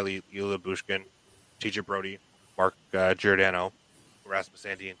 Morgan Riley, Ilya Lyubushkin, TJ Brody, Mark Giordano, Rasmus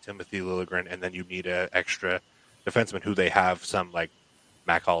Sandin, and Timothy Liljegren, and then you need an extra defenseman who they have some, like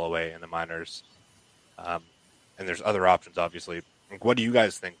Mac Holloway in the minors. And there's other options, obviously. Like, what do you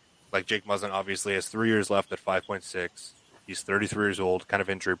guys think? Like, Jake Muzzin obviously has 3 years left at 5.6. He's 33 years old, kind of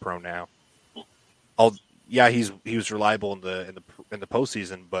injury prone now. He was reliable in the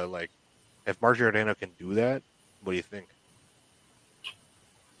postseason, but like, if Mark Giordano can do that, what do you think?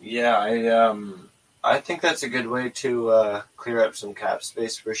 Yeah, I think that's a good way to clear up some cap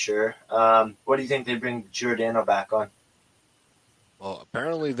space for sure. What do you think they bring Giordano back on? Well,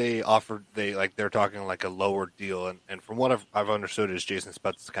 apparently they're talking like a lower deal, and from what I've understood is Jason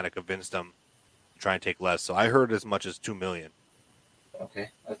Spezza kind of convinced them to try and take less. So I heard as much as $2 million. Okay,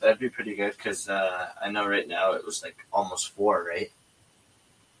 that'd be pretty good because I know right now it was like almost 4, right?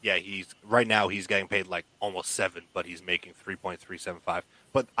 Yeah, he's getting paid like almost 7, but he's making 3.375.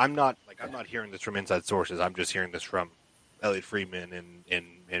 But I'm not hearing this from inside sources. I'm just hearing this from Elliot Friedman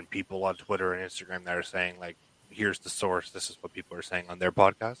and people on Twitter and Instagram that are saying, like, here's the source. This is what people are saying on their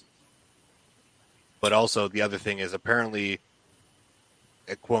podcast. But also the other thing is, apparently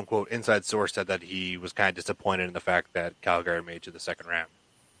a quote unquote inside source said that he was kind of disappointed in the fact that Calgary made it to the second round.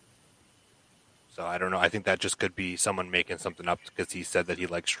 So I don't know. I think that just could be someone making something up because he said that he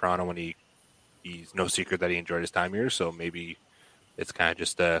likes Toronto and he's no secret that he enjoyed his time here. So maybe it's kind of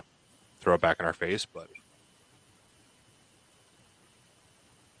just to throw it back in our face. But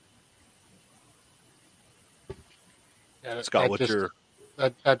yeah, Scott,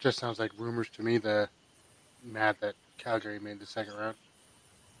 that just sounds like rumors to me. The mad that Calgary made the second round.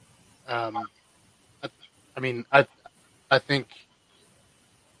 I think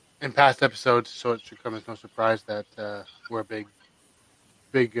in past episodes, so it should come as no surprise that we're a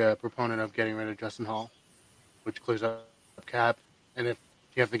big proponent of getting rid of Justin Holl, which clears up cap. And if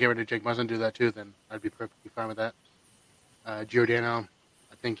you have to get rid of Jake Muzzin, do that too, then I'd be perfectly fine with that. Giordano,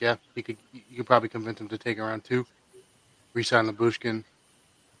 I think, you could probably convince him to take around 2, re-sign Lyubushkin,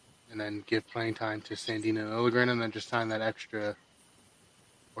 and then give playing time to Sandin and Liljegren, and then just sign that extra,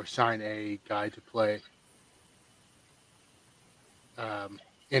 or sign a guy to play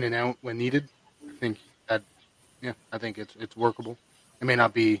in and out when needed. I think it's workable. It may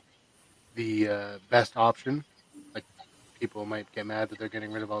not be the best option. Like, people might get mad that they're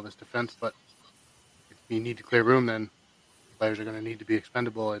getting rid of all this defense, but if you need to clear room, then players are going to need to be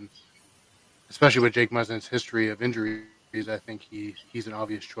expendable, and especially with Jake Muzzin's history of injuries, I think he's an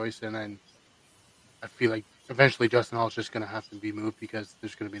obvious choice. And then I feel like eventually Justin Holl is just going to have to be moved because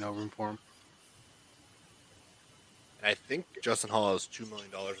there's going to be no room for him. And I think Justin Holl has $2 million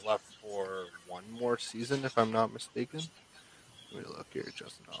left for one more season, if I'm not mistaken. Let me look here.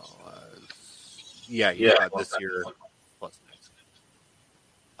 Justin Holl has... Yeah, got this year plus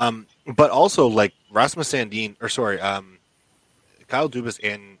next. But also, like, Rasmus Sandin, Kyle Dubas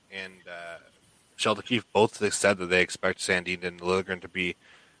and Sheldon Keefe both said that they expect Sandin and Liljegren to be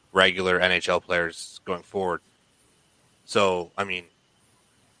regular NHL players going forward. So, I mean,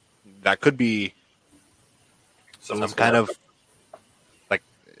 that could be some kind of, like,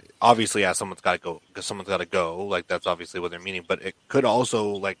 obviously, someone's got to go, because someone's got to go. Like, that's obviously what they're meaning. But it could also,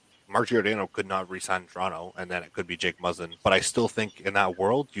 like, Mark Giordano could not re-sign Toronto, and then it could be Jake Muzzin. But I still think in that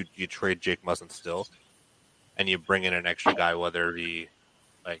world, you trade Jake Muzzin still, and you bring in an extra guy, whether it be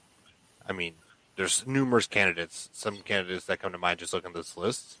there's numerous candidates. Some candidates that come to mind just looking at this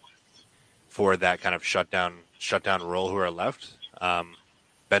list for that kind of shutdown role who are left.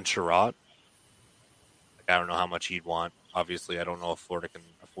 Ben Sherratt. I don't know how much he'd want. Obviously, I don't know if Florida can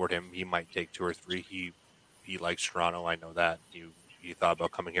afford him. He might take 2 or 3. He likes Toronto. I know that. He thought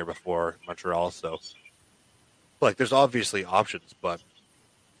about coming here before Montreal. So, there's obviously options, but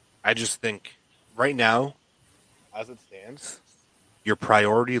I just think right now, as it stands, your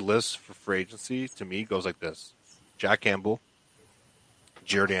priority list for free agency, to me, goes like this. Jack Campbell,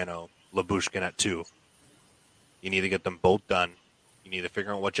 Giordano, Lyubushkin at 2. You need to get them both done. You need to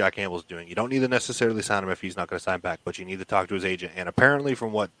figure out what Jack Campbell's doing. You don't need to necessarily sign him if he's not going to sign back, but you need to talk to his agent. And apparently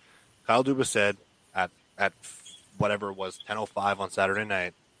from what Kyle Dubas said at whatever it was, 10:05 on Saturday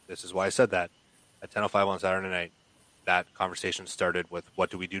night, this is why I said that, at 10:05 on Saturday night, that conversation started with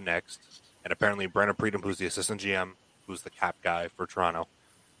what do we do next? And apparently Brendan Preedham, who's the assistant GM, who's the cap guy for Toronto,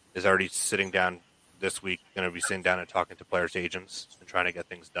 is already sitting down this week, going to be sitting down and talking to players' agents and trying to get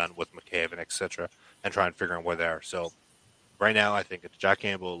things done with McCabe and etc. and trying to figure out where they are. So right now, I think it's Jack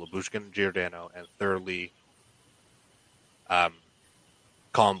Campbell, Lyubushkin, Giordano, and thirdly,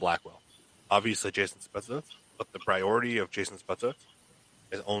 Colin Blackwell. Obviously, Jason Spezza, but the priority of Jason Spezza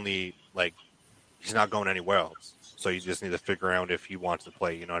is only, he's not going anywhere else. So you just need to figure out if he wants to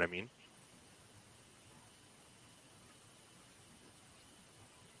play, you know what I mean?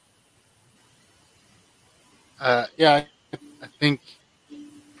 I think,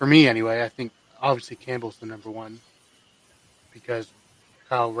 for me anyway, I think obviously Campbell's the number one because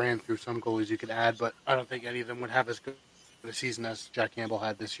Kyle ran through some goalies you could add, but I don't think any of them would have as good a season as Jack Campbell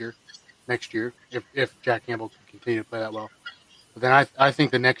had next year, if Jack Campbell can continue to play that well. But then I think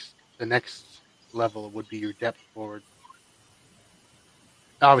the next level would be your depth forward.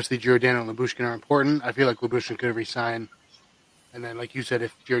 Obviously, Giordano and Lyubushkin are important. I feel like Lyubushkin could resign. And then, like you said,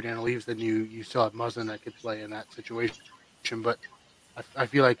 if Giordano leaves, then you still have Muzzin that could play in that situation. But I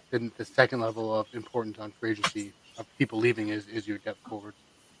feel like the second level of importance on free agency of people leaving is your depth forward.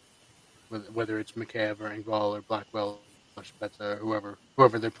 Whether it's McCabe or Engvall or Blackwell or Spezza or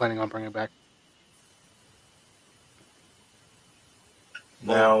whoever they're planning on bringing back.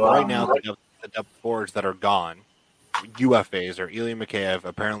 Now, right now, the depth forwards that are gone, UFAs are Ilya Mikheyev.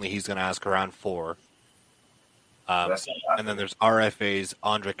 Apparently, he's going to ask around 4. And then there's RFAs,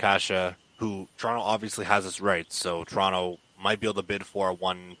 Andre Kasha, who Toronto obviously has his rights, so Toronto might be able to bid for a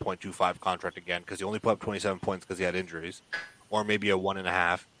 1.25 contract again because he only put up 27 points because he had injuries, or maybe a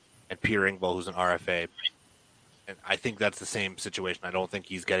 1.5. And Peter Engvall, who's an RFA, and I think that's the same situation. I don't think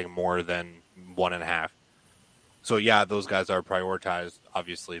he's getting more than 1.5. So yeah, those guys are prioritized,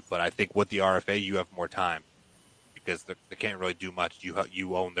 obviously, but I think with the RFA, you have more time because they can't really do much.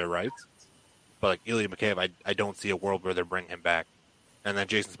 You own their rights. But like Ilya Mikheyev, I don't see a world where they're bringing him back. And then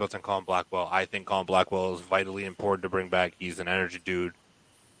Jason Spezza and Colin Blackwell. I think Colin Blackwell is vitally important to bring back. He's an energy dude.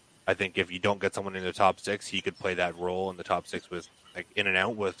 I think if you don't get someone in the top 6, he could play that role in the top 6 with in and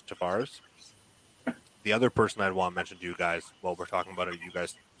out with Tavares. The other person I'd want to mention to you guys while we're talking about it, you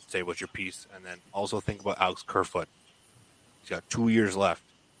guys say what's your piece, and then also think about Alex Kerfoot. He's got 2 years left.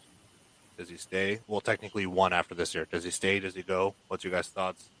 Does he stay? Well, technically 1 after this year. Does he stay? Does he go? What's your guys'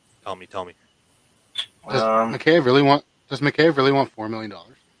 thoughts? Tell me. Does McCabe really want $4 million?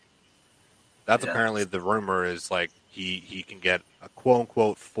 That's apparently the rumor is he can get a quote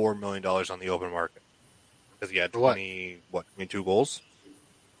unquote $4 million on the open market because he had 22 goals.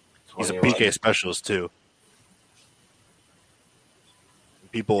 He's a PK specialist too.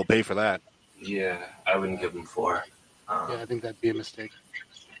 People will pay for that. Yeah, I wouldn't give him 4. I think that'd be a mistake.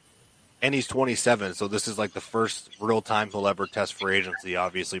 And he's 27, so this is the first real time he'll ever test free agency,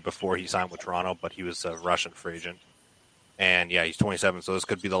 obviously, before he signed with Toronto, but he was a Russian free agent. And, yeah, he's 27, so this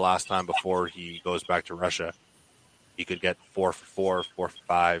could be the last time before he goes back to Russia. He could get 4 for 4, 4 for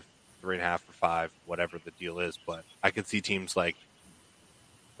 5, 3.5 for 5, whatever the deal is. But I could see teams like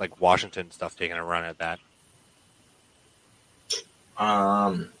Washington stuff taking a run at that.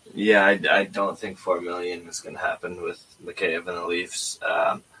 I don't think $4 million is going to happen with McCabe and the Leafs.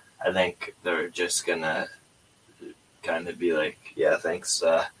 I think they're just gonna kind of be like, yeah, thanks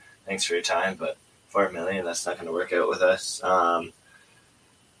for your time, but $4 million, that's not gonna work out with us.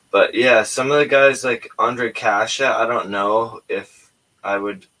 But yeah, some of the guys like Andre Kasha, I don't know if I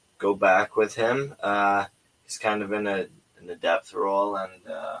would go back with him. He's kind of in a depth role, and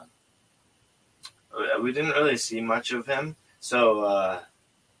we didn't really see much of him. So,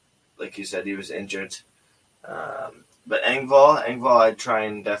 like you said, he was injured But Engvall, I'd try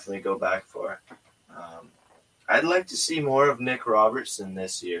and definitely go back for. I'd like to see more of Nick Robertson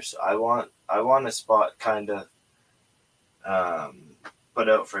this year, so I want a spot kind of put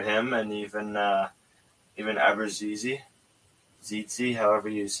out for him, and even Aberzizi, Zitzi, however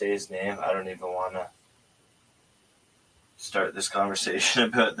you say his name. I don't even want to start this conversation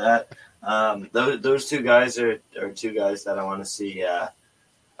about that. Those two guys are two guys that I want to see.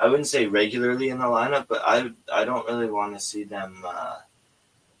 I wouldn't say regularly in the lineup, but I don't really want to see them.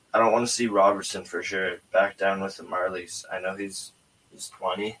 I don't want to see Robertson for sure back down with the Marlies. I know he's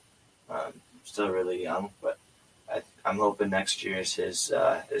 20, still really young, but I'm hoping next year is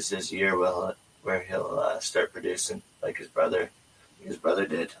his year where he'll start producing like his brother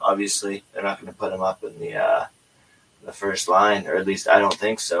did. Obviously, they're not going to put him up in the first line, or at least I don't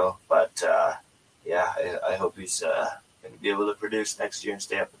think so. But I hope he's going to be able to produce next year and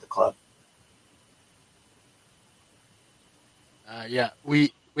stay up with the club.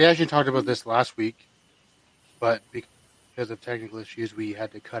 We actually talked about this last week, but because of technical issues, we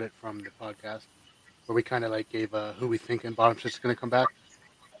had to cut it from the podcast, where we kind of like gave who we think in bottom six is going to come back.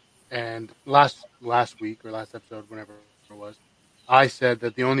 And last week or last episode, whenever it was, I said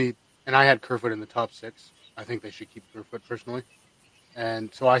that I had Kerfoot in the top six. I think they should keep Kerfoot personally.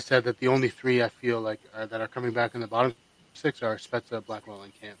 And so I said that the only three I feel like that are coming back in the bottom six are Spezza, Blackwell,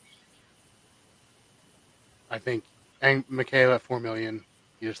 and Camp. I think Mikheyev at $4 million,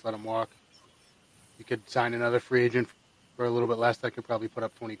 you just let him walk. You could sign another free agent for a little bit less that could probably put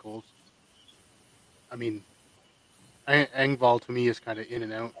up 20 goals. I mean, Engvall to me is kind of in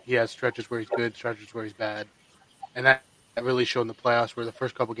and out. He has stretches where he's good, stretches where he's bad. And that really showed in the playoffs, where the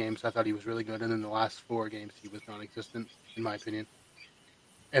first couple games I thought he was really good, and then the last 4 games he was non-existent, in my opinion.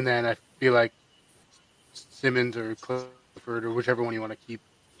 And then I feel like Simmons or Clifford or whichever one you want to keep,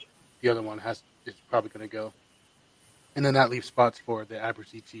 the other one is probably going to go. And then that leaves spots for the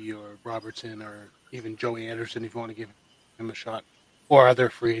Aberzizi or Robertson or even Joey Anderson if you want to give him a shot, or other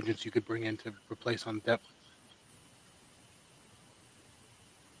free agents you could bring in to replace on depth.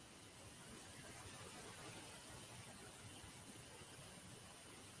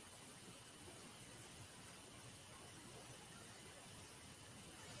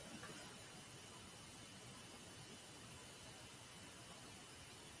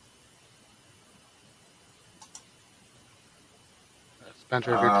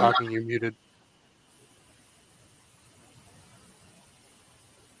 Spencer, if you're talking, you're muted.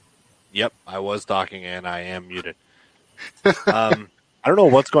 Yep, I was talking and I am muted. I don't know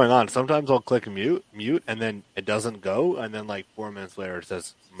what's going on. Sometimes I'll click mute, and then it doesn't go, and then like 4 minutes later it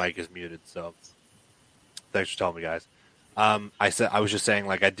says mic is muted. So thanks for telling me, guys. I was just saying,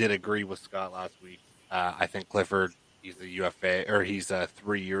 like, I did agree with Scott last week. I think Clifford, he's a UFA, or he's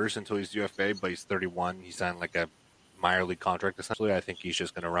 3 years until he's UFA, but he's 31. He signed like a minor league contract essentially. I think he's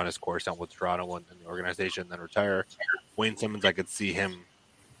just going to run his course out with Toronto and the organization, then retire. Wayne Simmons, I could see him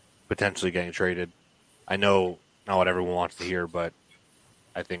potentially getting traded. I know not what everyone wants to hear, but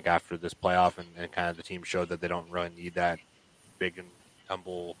I think after this playoff and kind of the team showed that they don't really need that big and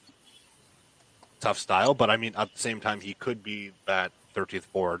tumble tough style. But I mean, at the same time, he could be that 30th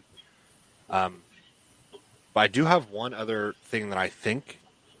forward. But I do have one other thing that I think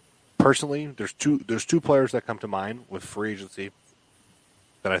personally, there's two players that come to mind with free agency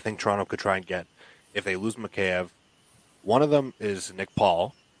that I think Toronto could try and get if they lose Mikheyev. One of them is Nick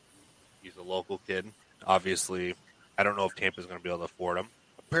Paul. He's a local kid. Obviously, I don't know if Tampa's going to be able to afford him.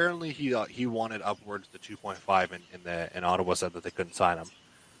 Apparently, he wanted upwards to 2.5, and Ottawa said that they couldn't sign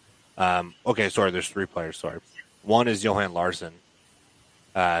him. Okay, sorry, there's 3 players. Sorry, one is Johan Larsson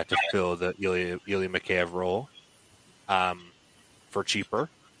to fill the Ilya Mikheyev role for cheaper.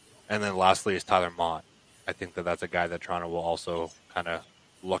 And then lastly is Tyler Mott. I think that's a guy that Toronto will also kind of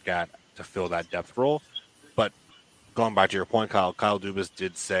look at to fill that depth role. But going back to your point, Kyle Dubas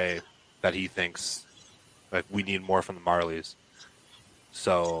did say that he thinks like we need more from the Marlies.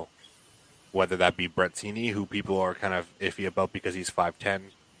 So whether that be Brett Seney, who people are kind of iffy about because he's 5'10",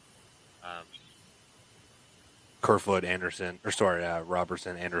 Kerfoot, Robertson,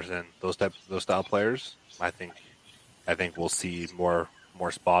 Anderson, those style players, I think we'll see more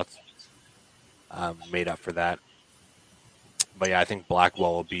spots made up for that. But yeah, I think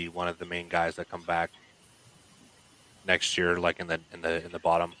Blackwell will be one of the main guys that come back next year, like in the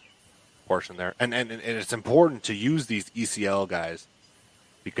bottom portion there. And it's important to use these ECL guys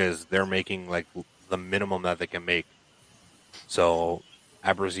because they're making like the minimum that they can make. So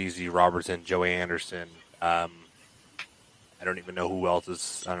Aberzizi, Robertson, Joey Anderson, I don't even know who else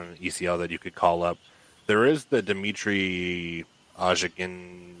is on an ECL that you could call up. There is the Dmitry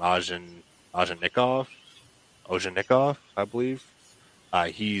Ozhennikov, Ojenikov, I believe.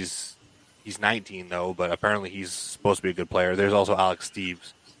 He's 19 though, but apparently he's supposed to be a good player. There's also Alex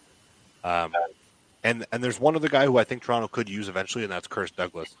Steeves. And there's one other guy who I think Toronto could use eventually, and that's Curtis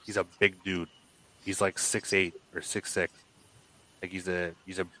Douglas. He's a big dude. He's like 6'8" or 6'6". Like he's a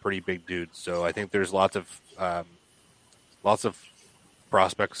pretty big dude. So I think there's lots of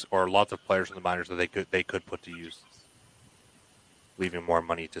prospects or lots of players in the minors that they could put to use, leaving more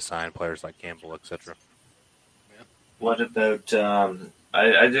money to sign players like Campbell, etc. What about?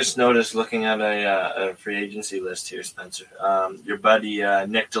 I just noticed looking at a free agency list here, Spencer. Your buddy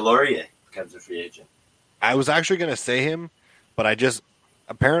Nick Delorier becomes a free agent. I was actually going to say him, but I just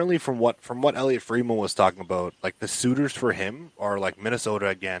apparently from what Elliot Friedman was talking about, like the suitors for him are like Minnesota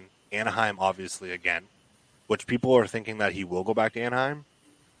again, Anaheim obviously again, which people are thinking that he will go back to Anaheim,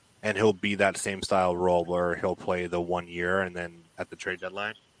 and he'll be that same style role where he'll play the 1 year and then at the trade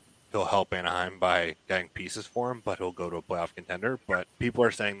deadline he'll help Anaheim by getting pieces for him, but he'll go to a playoff contender. But people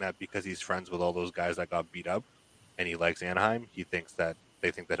are saying that because he's friends with all those guys that got beat up and he likes Anaheim, they think that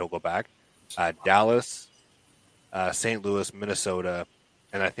he'll go back. Dallas, St. Louis, Minnesota,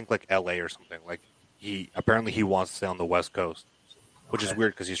 and I think like LA or something. Like he wants to stay on the West Coast, which is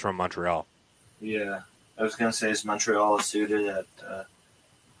weird because he's from Montreal. Yeah, I was gonna say is Montreal a suitor that.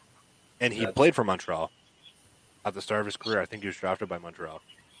 And he played for Montreal at the start of his career. I think he was drafted by Montreal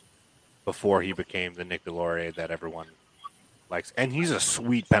before he became the Nick Delorier that everyone likes. And he's a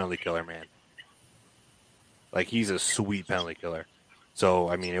sweet penalty killer, man. Like he's a sweet penalty killer. So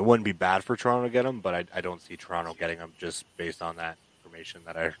I mean, it wouldn't be bad for Toronto to get him, but I don't see Toronto getting him just based on that information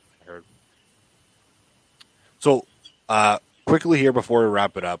that I heard. So, quickly here before we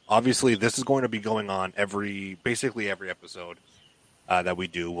wrap it up, obviously this is going to be going on basically every episode that we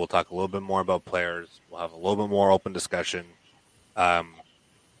do. We'll talk a little bit more about players. We'll have a little bit more open discussion.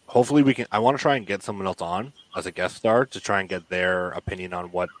 Hopefully I want to try and get someone else on as a guest star to try and get their opinion on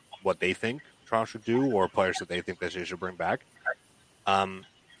what they think Toronto should do or players that they think that they should bring back.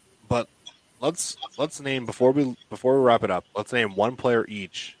 But let's name before we wrap it up. Let's name one player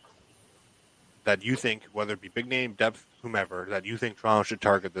each that you think, whether it be big name, depth, whomever, that you think Toronto should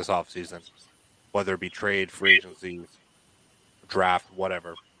target this offseason, whether it be trade, free agency, draft,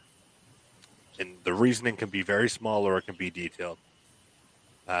 whatever. And the reasoning can be very small or it can be detailed.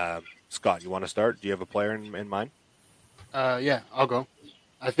 Scott, you want to start? Do you have a player in mind? Yeah, I'll go.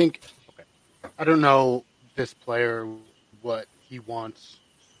 I think. Okay. I don't know this player what he wants.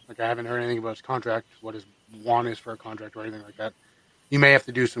 Like I haven't heard anything about his contract, what his want is for a contract or anything like that. You may have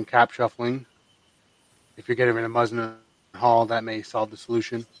to do some cap shuffling. If you're getting rid of Muzzin and Hall, that may solve the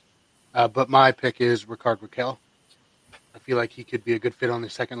solution. But my pick is Rickard Rakell. I feel like he could be a good fit on the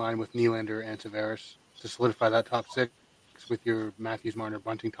second line with Nylander and Tavares to solidify that top six with your Matthews, Marner,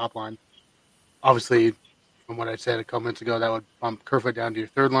 Bunting top line. Obviously, from what I said a couple minutes ago, that would bump Kerfoot down to your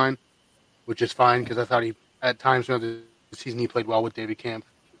third line, which is fine because I thought he, at times throughout the season, he played well with David Kampf.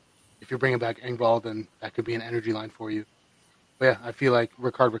 If you're bringing back Engvall, then that could be an energy line for you. But yeah, I feel like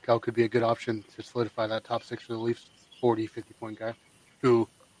Rickard Rakell could be a good option to solidify that top six for the Leafs, 40, 50-point guy, who,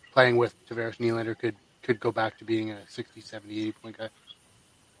 playing with Tavares and Nylander, could go back to being a 60, 70, 80-point guy.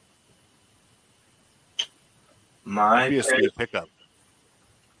 Be a sweet pickup.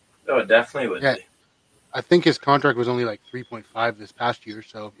 Oh, it definitely would be. I think his contract was only like 3.5 this past year,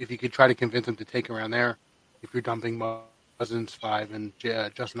 so if you could try to convince him to take around there, if you're dumping Cousins 5 and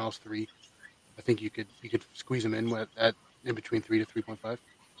Justin Ellis 3, I think you could squeeze him in in between 3 to 3.5.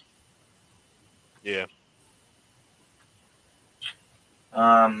 Yeah.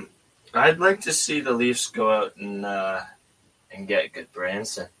 I'd like to see the Leafs go out and get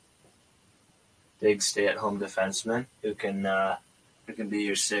Goodbranson, big stay-at-home defenseman who can be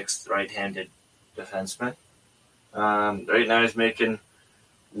your sixth right-handed defenseman. Right now he's making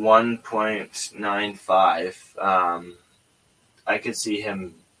 1.95. I could see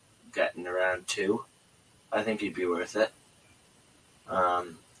him getting around 2. I think he'd be worth it.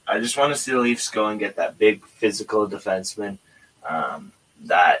 I just want to see the Leafs go and get that big physical defenseman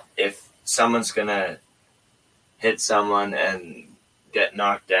that if someone's going to hit someone and get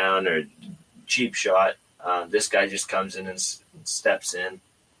knocked down or cheap shot, this guy just comes in and steps in.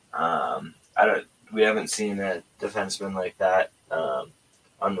 We haven't seen a defenseman like that on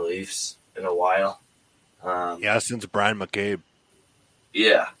the Leafs in a while. Since Brian McCabe.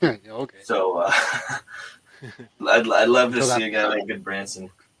 Yeah. Okay. So I'd love to see a guy like Goodbranson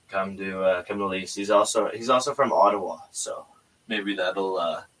come to Leafs. He's also from Ottawa, so maybe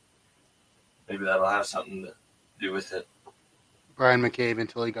that'll have something to do with it. Brian McCabe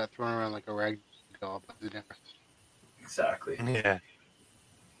until he got thrown around like a rag doll by the Denver. Exactly. Yeah.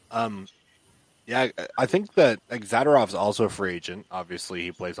 Yeah, I think that like Zadorov's also a free agent. Obviously,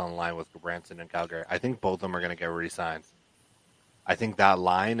 he plays on the line with Branson and Calgary. I think both of them are going to get re-signed. I think that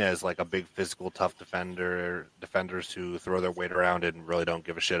line as like a big physical, tough defenders who throw their weight around and really don't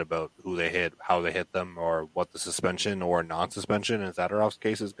give a shit about who they hit, how they hit them, or what the suspension or non-suspension in Zadorov's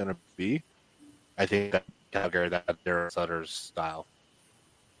case is going to be. I think that Calgary, that they're Sutter's style.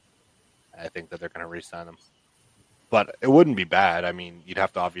 I think that they're going to re-sign them. But it wouldn't be bad. I mean, you'd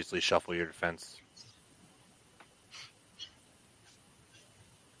have to obviously shuffle your defense.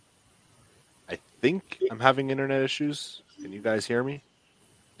 I think I'm having internet issues. Can you guys hear me?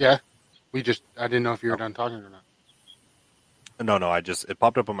 Yeah. I didn't know if you were done talking or not. No, it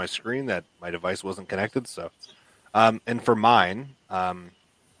popped up on my screen that my device wasn't connected. So, and for mine, I'm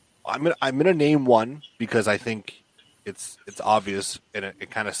gonna name one because I think it's obvious, and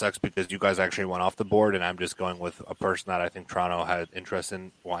it kind of sucks because you guys actually went off the board, and I'm just going with a person that I think Toronto had interest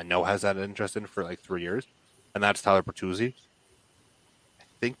in. Well, I know has had interest in for like 3 years, and that's Tyler Bertuzzi.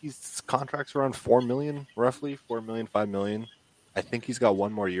 I think his contract's around $4 million, roughly $4 million, $5 million. I think he's got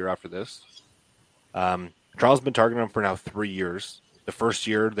one more year after this. Toronto's been targeting him for now 3 years. The first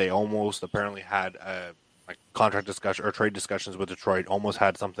year, they almost apparently had contract discussion or trade discussions with Detroit. Almost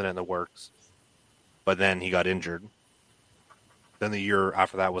had something in the works, but then he got injured. Then the year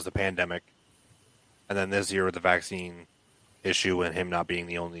after that was the pandemic, and then this year with the vaccine issue and him being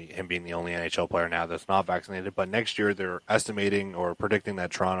the only NHL player now that's not vaccinated. But next year, they're estimating or predicting that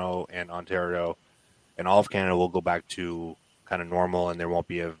Toronto and Ontario and all of Canada will go back to kind of normal, and there won't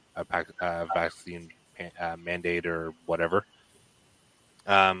be a vaccine mandate or whatever.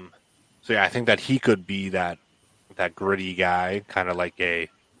 So yeah, I think that he could be that gritty guy, kind of like a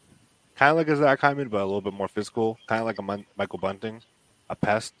Zach Hyman, but a little bit more physical, kind of like a Michael Bunting, a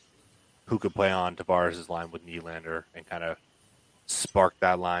pest who could play on Tavares' line with Nylander and kind of spark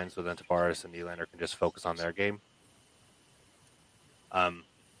that line, so then Tavares and Nylander can just focus on their game. And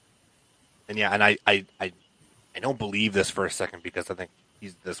yeah, and I don't believe this for a second because I think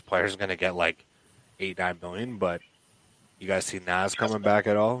this player's going to get like $8-9 million, but you guys see Naz coming back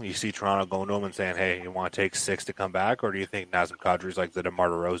at all? You see Toronto going to him and saying, "Hey, you want to take 6 to come back," or do you think Nazem Kadri's like the DeMar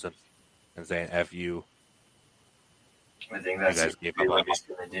DeRozan and saying "F you"? I think that's exactly what he's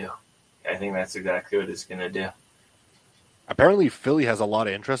going to do. I think that's exactly what he's going to do. Apparently, Philly has a lot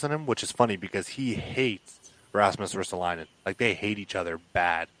of interest in him, which is funny because he hates Rasmus Ristolainen. Like, they hate each other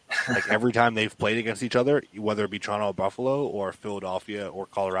bad. Like, every time they've played against each other, whether it be Toronto or Buffalo or Philadelphia or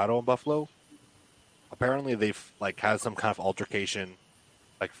Colorado and Buffalo, apparently they've like had some kind of altercation,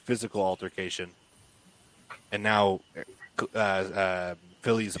 like physical altercation, and now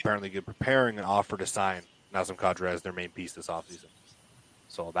Philly's apparently preparing an offer to sign Nazem Kadri as their main piece this offseason.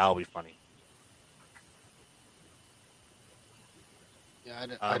 So that'll be funny. Yeah,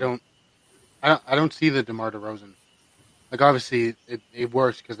 I don't see the DeMar DeRozan. Like, obviously it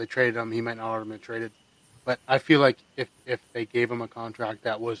works because they traded him. He might not have been traded, but I feel like if they gave him a contract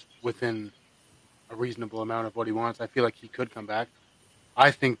that was within a reasonable amount of what he wants, I feel like he could come back.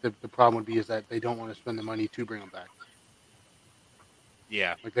 I think the problem would be is that they don't want to spend the money to bring him back.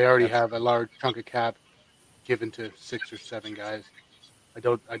 Yeah, like they already have a large chunk of cap given to 6 or 7 guys. I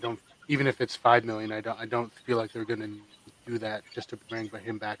don't even if it's $5 million, I don't feel like they're going to do that just to bring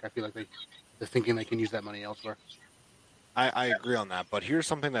him back. I feel like they're thinking they can use that money elsewhere. I agree on that, but here's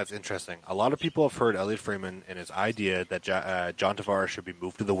something that's interesting. A lot of people have heard Elliot Freeman and his idea that John Tavares should be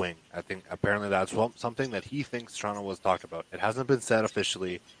moved to the wing. I think apparently that's something that he thinks Toronto was talked about. It hasn't been said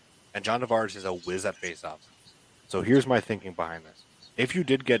officially, and John Tavares is a whiz at faceoffs. So here's my thinking behind this. If you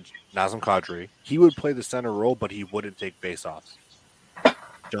did get Nazem Kadri, he would play the center role, but he wouldn't take faceoffs.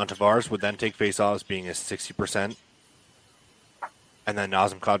 John Tavares would then take faceoffs, being his 60%, and then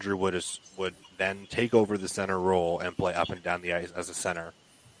Nazem Kadri would then take over the center role and play up and down the ice as a center.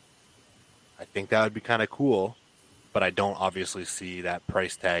 I think that would be kind of cool, but I don't obviously see that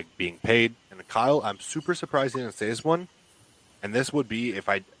price tag being paid. And Kyle, I'm super surprised he didn't say this one. And this would be if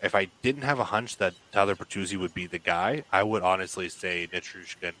I didn't have a hunch that Tyler Bertuzzi would be the guy, I would honestly say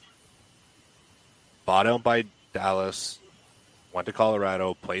Nichushkin. Bought out by Dallas, went to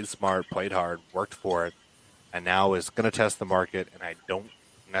Colorado, played smart, played hard, worked for it, and now is going to test the market. And I don't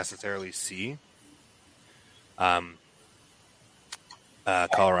necessarily see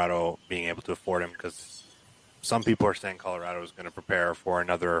Colorado being able to afford him because some people are saying Colorado is going to prepare for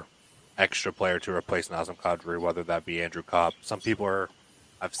another extra player to replace Nazem Kadri, whether that be Andrew Copp. Some people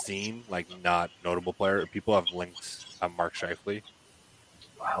I've seen, like not notable player, people have linked Mark Scheifele.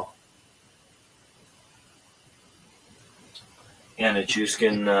 Wow. Yeah,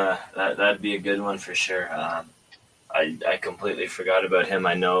 Nichushkin, that'd be a good one for sure. I completely forgot about him.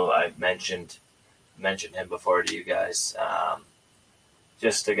 I know I've mentioned mentioned him before to you guys.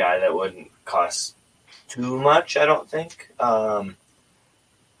 Just a guy that wouldn't cost too much, I don't think.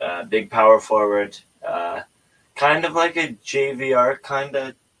 Big power forward, kind of like a JVR kind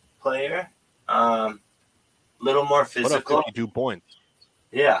of player. Little more physical. What 52 points?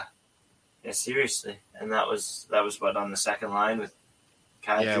 Yeah, seriously. And that was what, on the second line with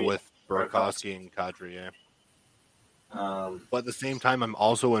Kadri? Yeah, with Burakovsky and Kadri, yeah. But at the same time, I'm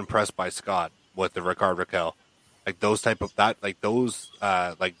also impressed by Scott with the Rickard Rakell. Like those type of that, like those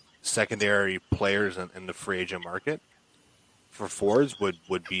like secondary players in the free agent market for forwards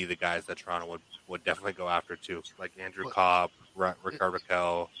would be the guys that Toronto would definitely go after too. Like Andrew Copp, Rickard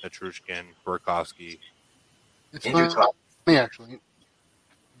Rakell, Petrushkin, Burakovsky. It's funny, actually.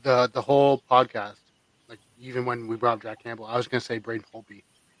 The whole podcast, like even when we brought up Jack Campbell, I was going to say Braden Holtby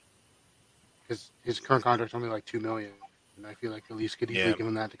because his current contract's only like $2 million, and I feel like the Leafs could easily give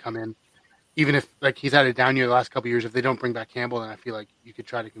him that to come in. Even if like he's had a down year the last couple of years, if they don't bring back Campbell, then I feel like you could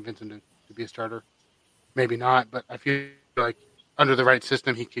try to convince him to be a starter. Maybe not, but I feel like under the right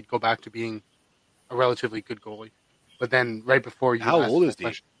system, he could go back to being a relatively good goalie. But then right before you, how old is he?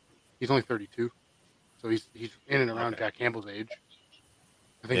 He's only 32, so he's in and around Jack Campbell's age.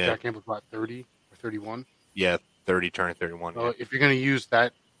 I think Jack Campbell's about 30 or 31. Yeah, 30, turning 31. So if you're going to use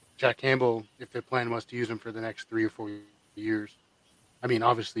that Jack Campbell, if their plan was to use him for the next 3 or 4 years, I mean,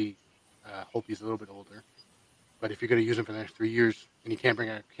 obviously. Hope he's a little bit older. But if you're going to use him for the next 3 years and you can't bring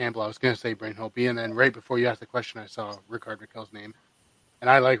out Campbell, I was going to say Braden Holtby. And then right before you asked the question, I saw Rickard Rakell's name. And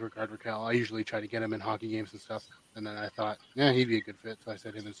I like Rickard Rakell. I usually try to get him in hockey games and stuff. And then I thought, yeah, he'd be a good fit. So I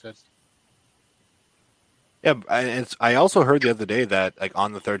said him instead. Yeah, I also heard the other day that like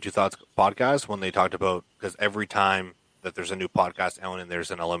on the 32 Thoughts podcast, when they talked about, because every time that there's a new podcast out and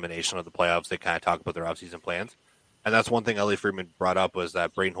there's an elimination of the playoffs, they kind of talk about their offseason plans. And that's one thing Ellie Friedman brought up was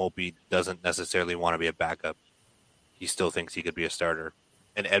that Braden Holtby doesn't necessarily want to be a backup. He still thinks he could be a starter.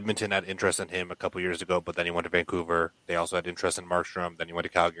 And Edmonton had interest in him a couple years ago, but then he went to Vancouver. They also had interest in Markstrom. Then he went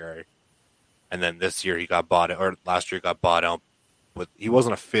to Calgary. And then this year he got bought, or last year he got bought out. But he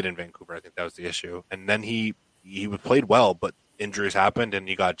wasn't a fit in Vancouver. I think that was the issue. And then he played well, but injuries happened, and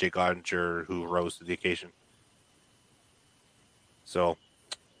you got Jake Ottinger, who rose to the occasion. So...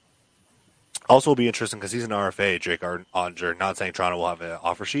 also will be interesting because he's an RFA, Jake Ottinger. Not saying Toronto will have an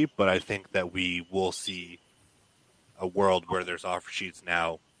offer sheet, but I think that we will see a world where there's offer sheets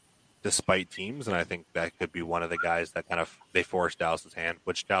now despite teams, and I think that could be one of the guys that kind of they force Dallas's hand,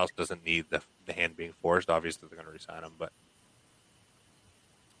 which Dallas doesn't need the hand being forced. Obviously, they're going to resign him, but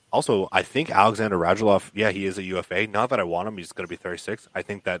also I think Alexander Radulov, he is a UFA. Not that I want him; he's going to be 36. I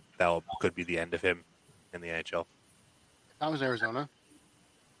think that could be the end of him in the NHL. If that was Arizona,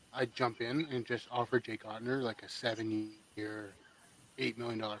 I'd jump in and just offer Jake Ottinger like a 7-year, $8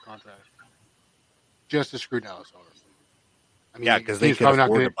 million contract, just to screw Dallas over. I mean, because they can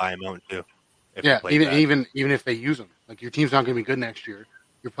afford to buy him out too. Even if they use him, like your team's not going to be good next year.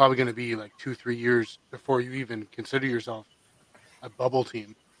 You're probably going to be like 2-3 years before you even consider yourself a bubble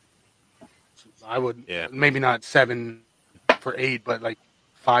team. So I would maybe not 7 for 8, but like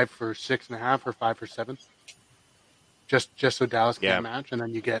 5 for 6.5 or 5 for 7. Just so Dallas can't match, and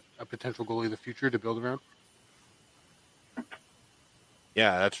then you get a potential goalie of the future to build around.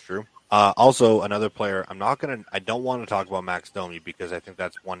 Yeah, that's true. Also, another player, I don't want to talk about Max Domi because I think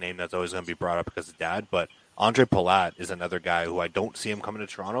that's one name that's always going to be brought up because of Dad, but Andre Palat is another guy who I don't see him coming to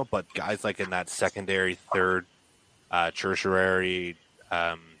Toronto, but guys like in that secondary, third, tertiary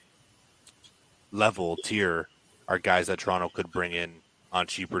level tier are guys that Toronto could bring in on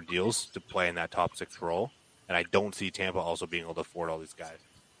cheaper deals to play in that top 6 role. And I don't see Tampa also being able to afford all these guys.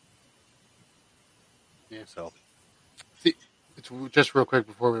 Yeah. So, see, it's just real quick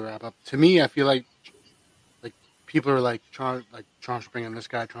before we wrap up. To me, I feel like people are like Toronto should bring in this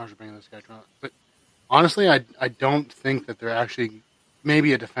guy, Toronto should bring in this guy, Toronto. But honestly, I don't think that they're actually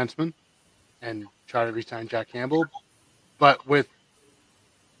maybe a defenseman and try to re-sign Jack Campbell. But with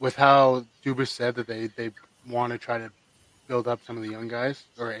how Dubas said that they want to try to build up some of the young guys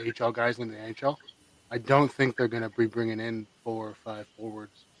or AHL guys in the NHL. I don't think they're going to be bringing in 4 or 5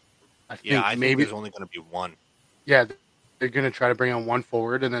 forwards. I think maybe there's only going to be one. Yeah, they're going to try to bring on 1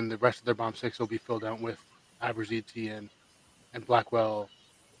 forward, and then the rest of their bottom 6 will be filled out with Abruzzese and Blackwell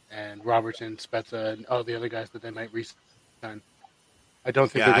and Robertson, Spezza, and all the other guys that they might re-sign. I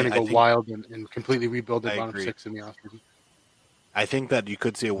don't think they're going to go wild and completely rebuild their bottom 6 in the offseason. I think that you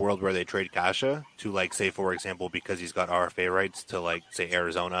could see a world where they trade Kasha to, like, say, for example, because he's got RFA rights to, like, say,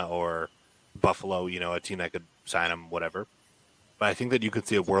 Arizona or Buffalo, a team that could sign him, whatever. But I think that you could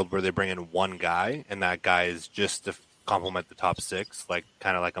see a world where they bring in one guy, and that guy is just to complement the top 6, like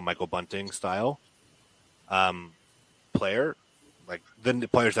kind of like a Michael Bunting style, player, like the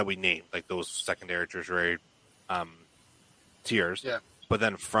players that we named, like those secondary, tertiary tiers. Yeah. But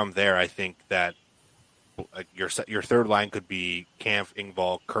then from there, I think that your third line could be Kampf,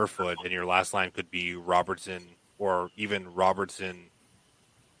 Engvall, Kerfoot, and your last line could be Robertson or even Robertson,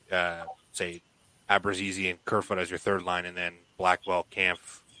 say Abrazizi and Kerfoot as your third line, and then Blackwell,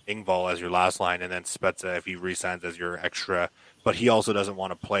 Kampf, Engvall as your last line, and then Spezza if he resigns as your extra. But he also doesn't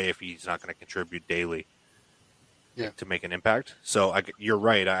want to play if he's not going to contribute daily to make an impact. So you're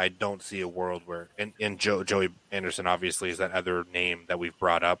right. I don't see a world where – and Joey Anderson obviously is that other name that we've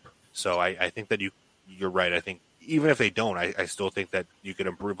brought up. So I think that you're right. I think even if they don't, I still think that you could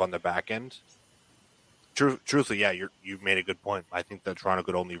improve on the back end. Truthfully, yeah, you made a good point. I think that Toronto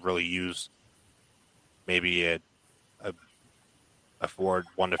could only really use maybe a forward,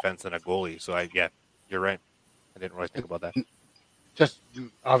 one defense, and a goalie. So you're right. I didn't really think about that. Just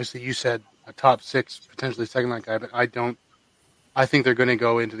obviously, you said a top six, potentially second line guy, but I don't. I think they're going to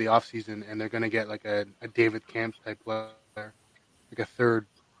go into the offseason and they're going to get like a David Kampf type player, like a third,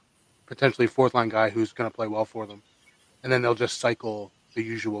 potentially fourth line guy who's going to play well for them, and then they'll just cycle the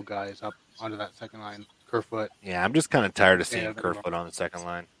usual guys up onto that second line. Kerfoot. Yeah, I'm just kind of tired of seeing Kerfoot on the second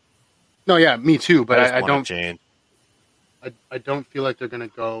line. No, yeah, me too. But I don't change. I don't feel like they're going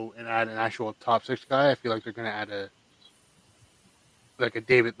to go and add an actual top six guy. I feel like they're going to add a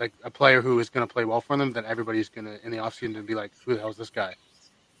player who is going to play well for them. That everybody's going to in the offseason to be like, who the hell is this guy?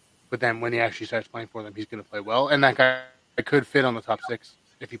 But then when he actually starts playing for them, he's going to play well, and that guy could fit on the top six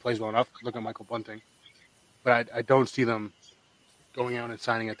if he plays well enough. Look at Michael Bunting. But I don't see them going out and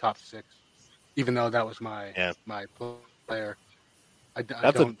signing a top six. Even though that was my player,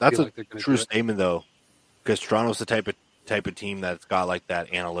 that's a true statement though, because Toronto's the type of team that's got like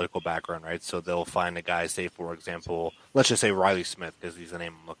that analytical background, right? So they'll find a guy, say for example, let's just say Riley Smith, because he's the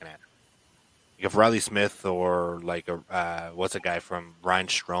name I'm looking at. If Riley Smith or like what's a guy from Ryan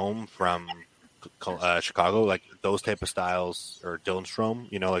Strome from Chicago, like those type of styles, or Dylan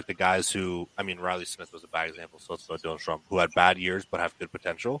Strome, like the guys who, I mean, Riley Smith was a bad example, so let's go Dylan Strome, who had bad years but have good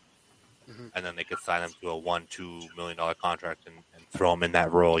potential. Mm-hmm. And then they could sign him to a $1-2 million contract and throw him in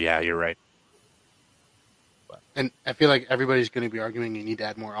that role. Yeah, you're right. And I feel like everybody's going to be arguing you need to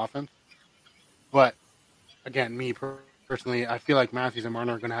add more offense. But, again, me personally, I feel like Matthews and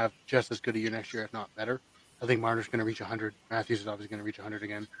Marner are going to have just as good a year next year, if not better. I think Marner's going to reach 100. Matthews is obviously going to reach 100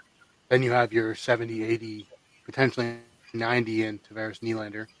 again. Then you have your 70, 80, potentially 90 in Tavares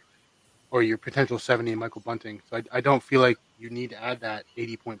Nylander, or your potential 70 in Michael Bunting. So I don't feel like you need to add that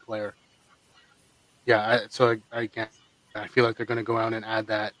 80-point player. Yeah, I feel like they're going to go out and add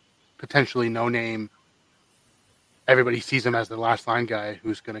that potentially no-name. Everybody sees him as the last line guy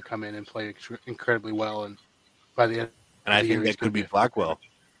who's going to come in and play incredibly well, and by the end, I think that could be Blackwell.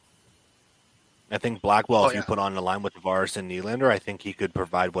 I think Blackwell, if you put on the line with Tavares and Nylander, I think he could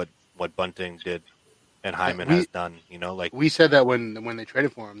provide what Bunting did and Hyman has done. Like we said that when they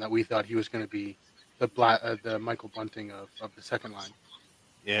traded for him, that we thought he was going to be the Michael Bunting of the second line.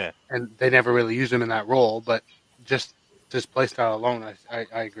 Yeah, and they never really used him in that role, but just this play style alone, I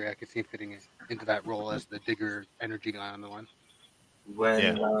agree. I could see him fitting into that role as the digger energy guy on the line.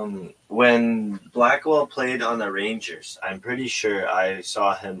 When Blackwell played on the Rangers, I'm pretty sure I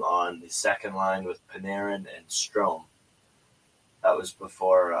saw him on the second line with Panarin and Strome. That was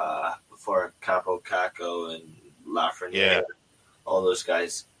before Capo Caco and Lafreniere, all those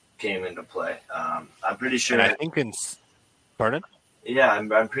guys came into play. I'm pretty sure. And I think pardon? Yeah,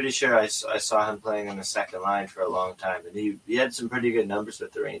 I'm pretty sure I saw him playing on the second line for a long time, and he had some pretty good numbers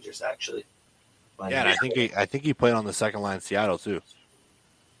with the Rangers actually. Yeah, and I think he played on the second line in Seattle too.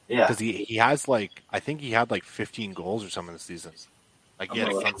 Yeah, because he has I think he had 15 goals or something this season. Like he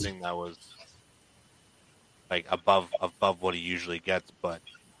had something that was above what he usually gets. But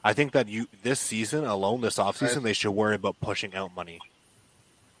I think that this season alone, this offseason, they should worry about pushing out money.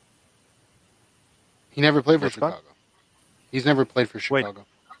 He never played for Chicago. He's never played for Chicago. Wait,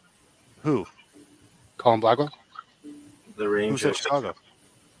 who? Colin Blackwell? The Rangers. Who said Chicago?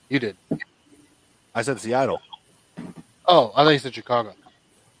 You did. I said Seattle. Oh, I thought you said Chicago.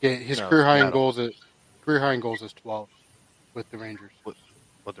 Yeah, his career high in Seattle. goals is 12 with the Rangers. With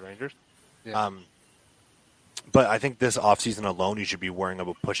the Rangers? Yeah. But I think this offseason alone, you should be worrying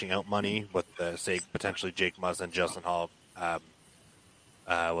about pushing out money with, say, potentially Jake Muzzin, Justin Hall,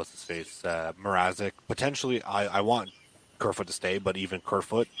 what's his face, Mrazek. Potentially, I want Kerfoot to stay, but even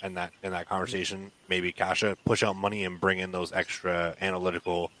Kerfoot in that conversation, maybe Kasha, push out money and bring in those extra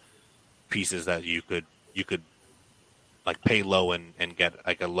analytical pieces that you could pay low and get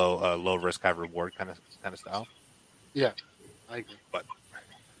a low risk high reward kind of style. Yeah, I agree. But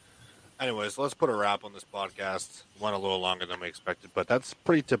anyways, let's put a wrap on this podcast. Went a little longer than we expected, but that's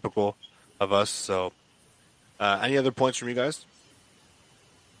pretty typical of us. So, any other points from you guys?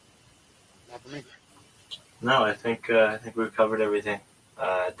 Not for me. No, I think we've covered everything.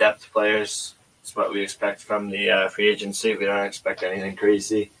 Depth players is what we expect from the free agency. We don't expect anything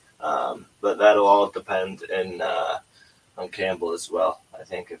crazy, but that'll all depend on Campbell as well. I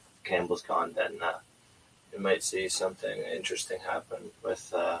think if Campbell's gone, then we might see something interesting happen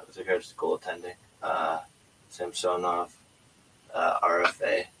with regards to goaltending. Samsonov,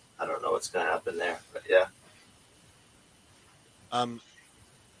 RFA. I don't know what's going to happen there, but yeah.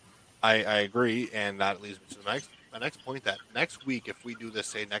 I agree, and that leads me to my next point. That next week, if we do this,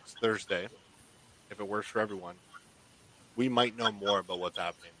 say next Thursday, if it works for everyone, we might know more about what's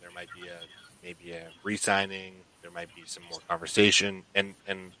happening. There might be maybe a re-signing. There might be some more conversation, and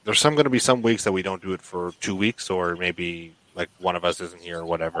there's going to be some weeks that we don't do it for 2 weeks, or maybe like one of us isn't here or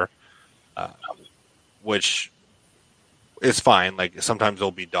whatever, which is fine. Like sometimes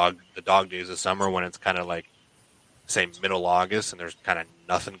there'll be the dog days of summer when it's kind of like, say, middle August and there's kind of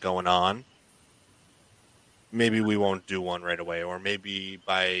nothing going on. Maybe we won't do one right away, or maybe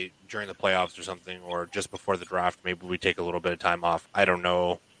during the playoffs or something, or just before the draft, maybe we take a little bit of time off. I don't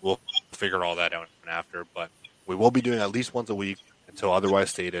know. We'll figure all that out after, but we will be doing at least once a week until otherwise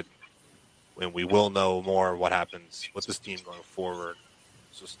stated, when we will know more what happens with this team going forward.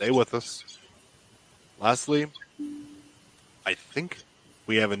 So stay with us. Lastly, I think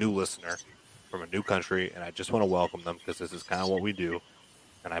we have a new listener from a new country, and I just want to welcome them because this is kind of what we do,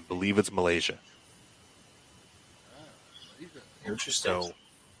 and I believe it's Malaysia. Interesting. So,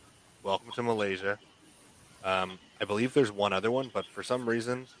 welcome to Malaysia. I believe there's one other one, but for some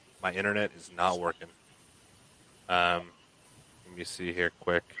reason, my internet is not working. Let me see here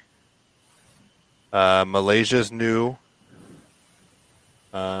quick. Malaysia's new.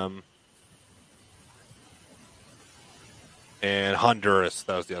 And Honduras,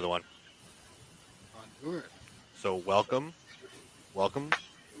 that was the other one. Honduras. So welcome.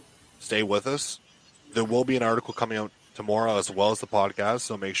 Stay with us. There will be an article coming out tomorrow as well as the podcast,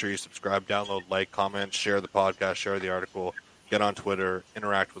 so make sure you subscribe, download, like, comment, share the podcast, share the article, get on Twitter,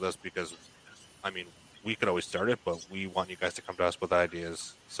 interact with us, because, I mean, we could always start it, but we want you guys to come to us with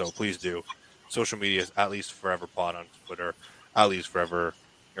ideas, so please do. Social media is At Least Forever Pod on Twitter, At Least Forever,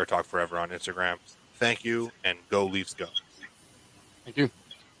 Air Talk Forever on Instagram. Thank you, and go Leafs go. Thank you.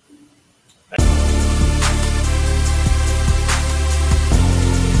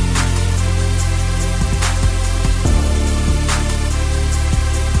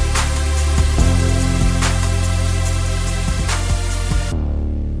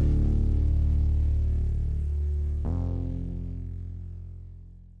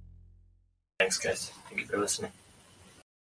 Thanks, guys. Thank you for listening.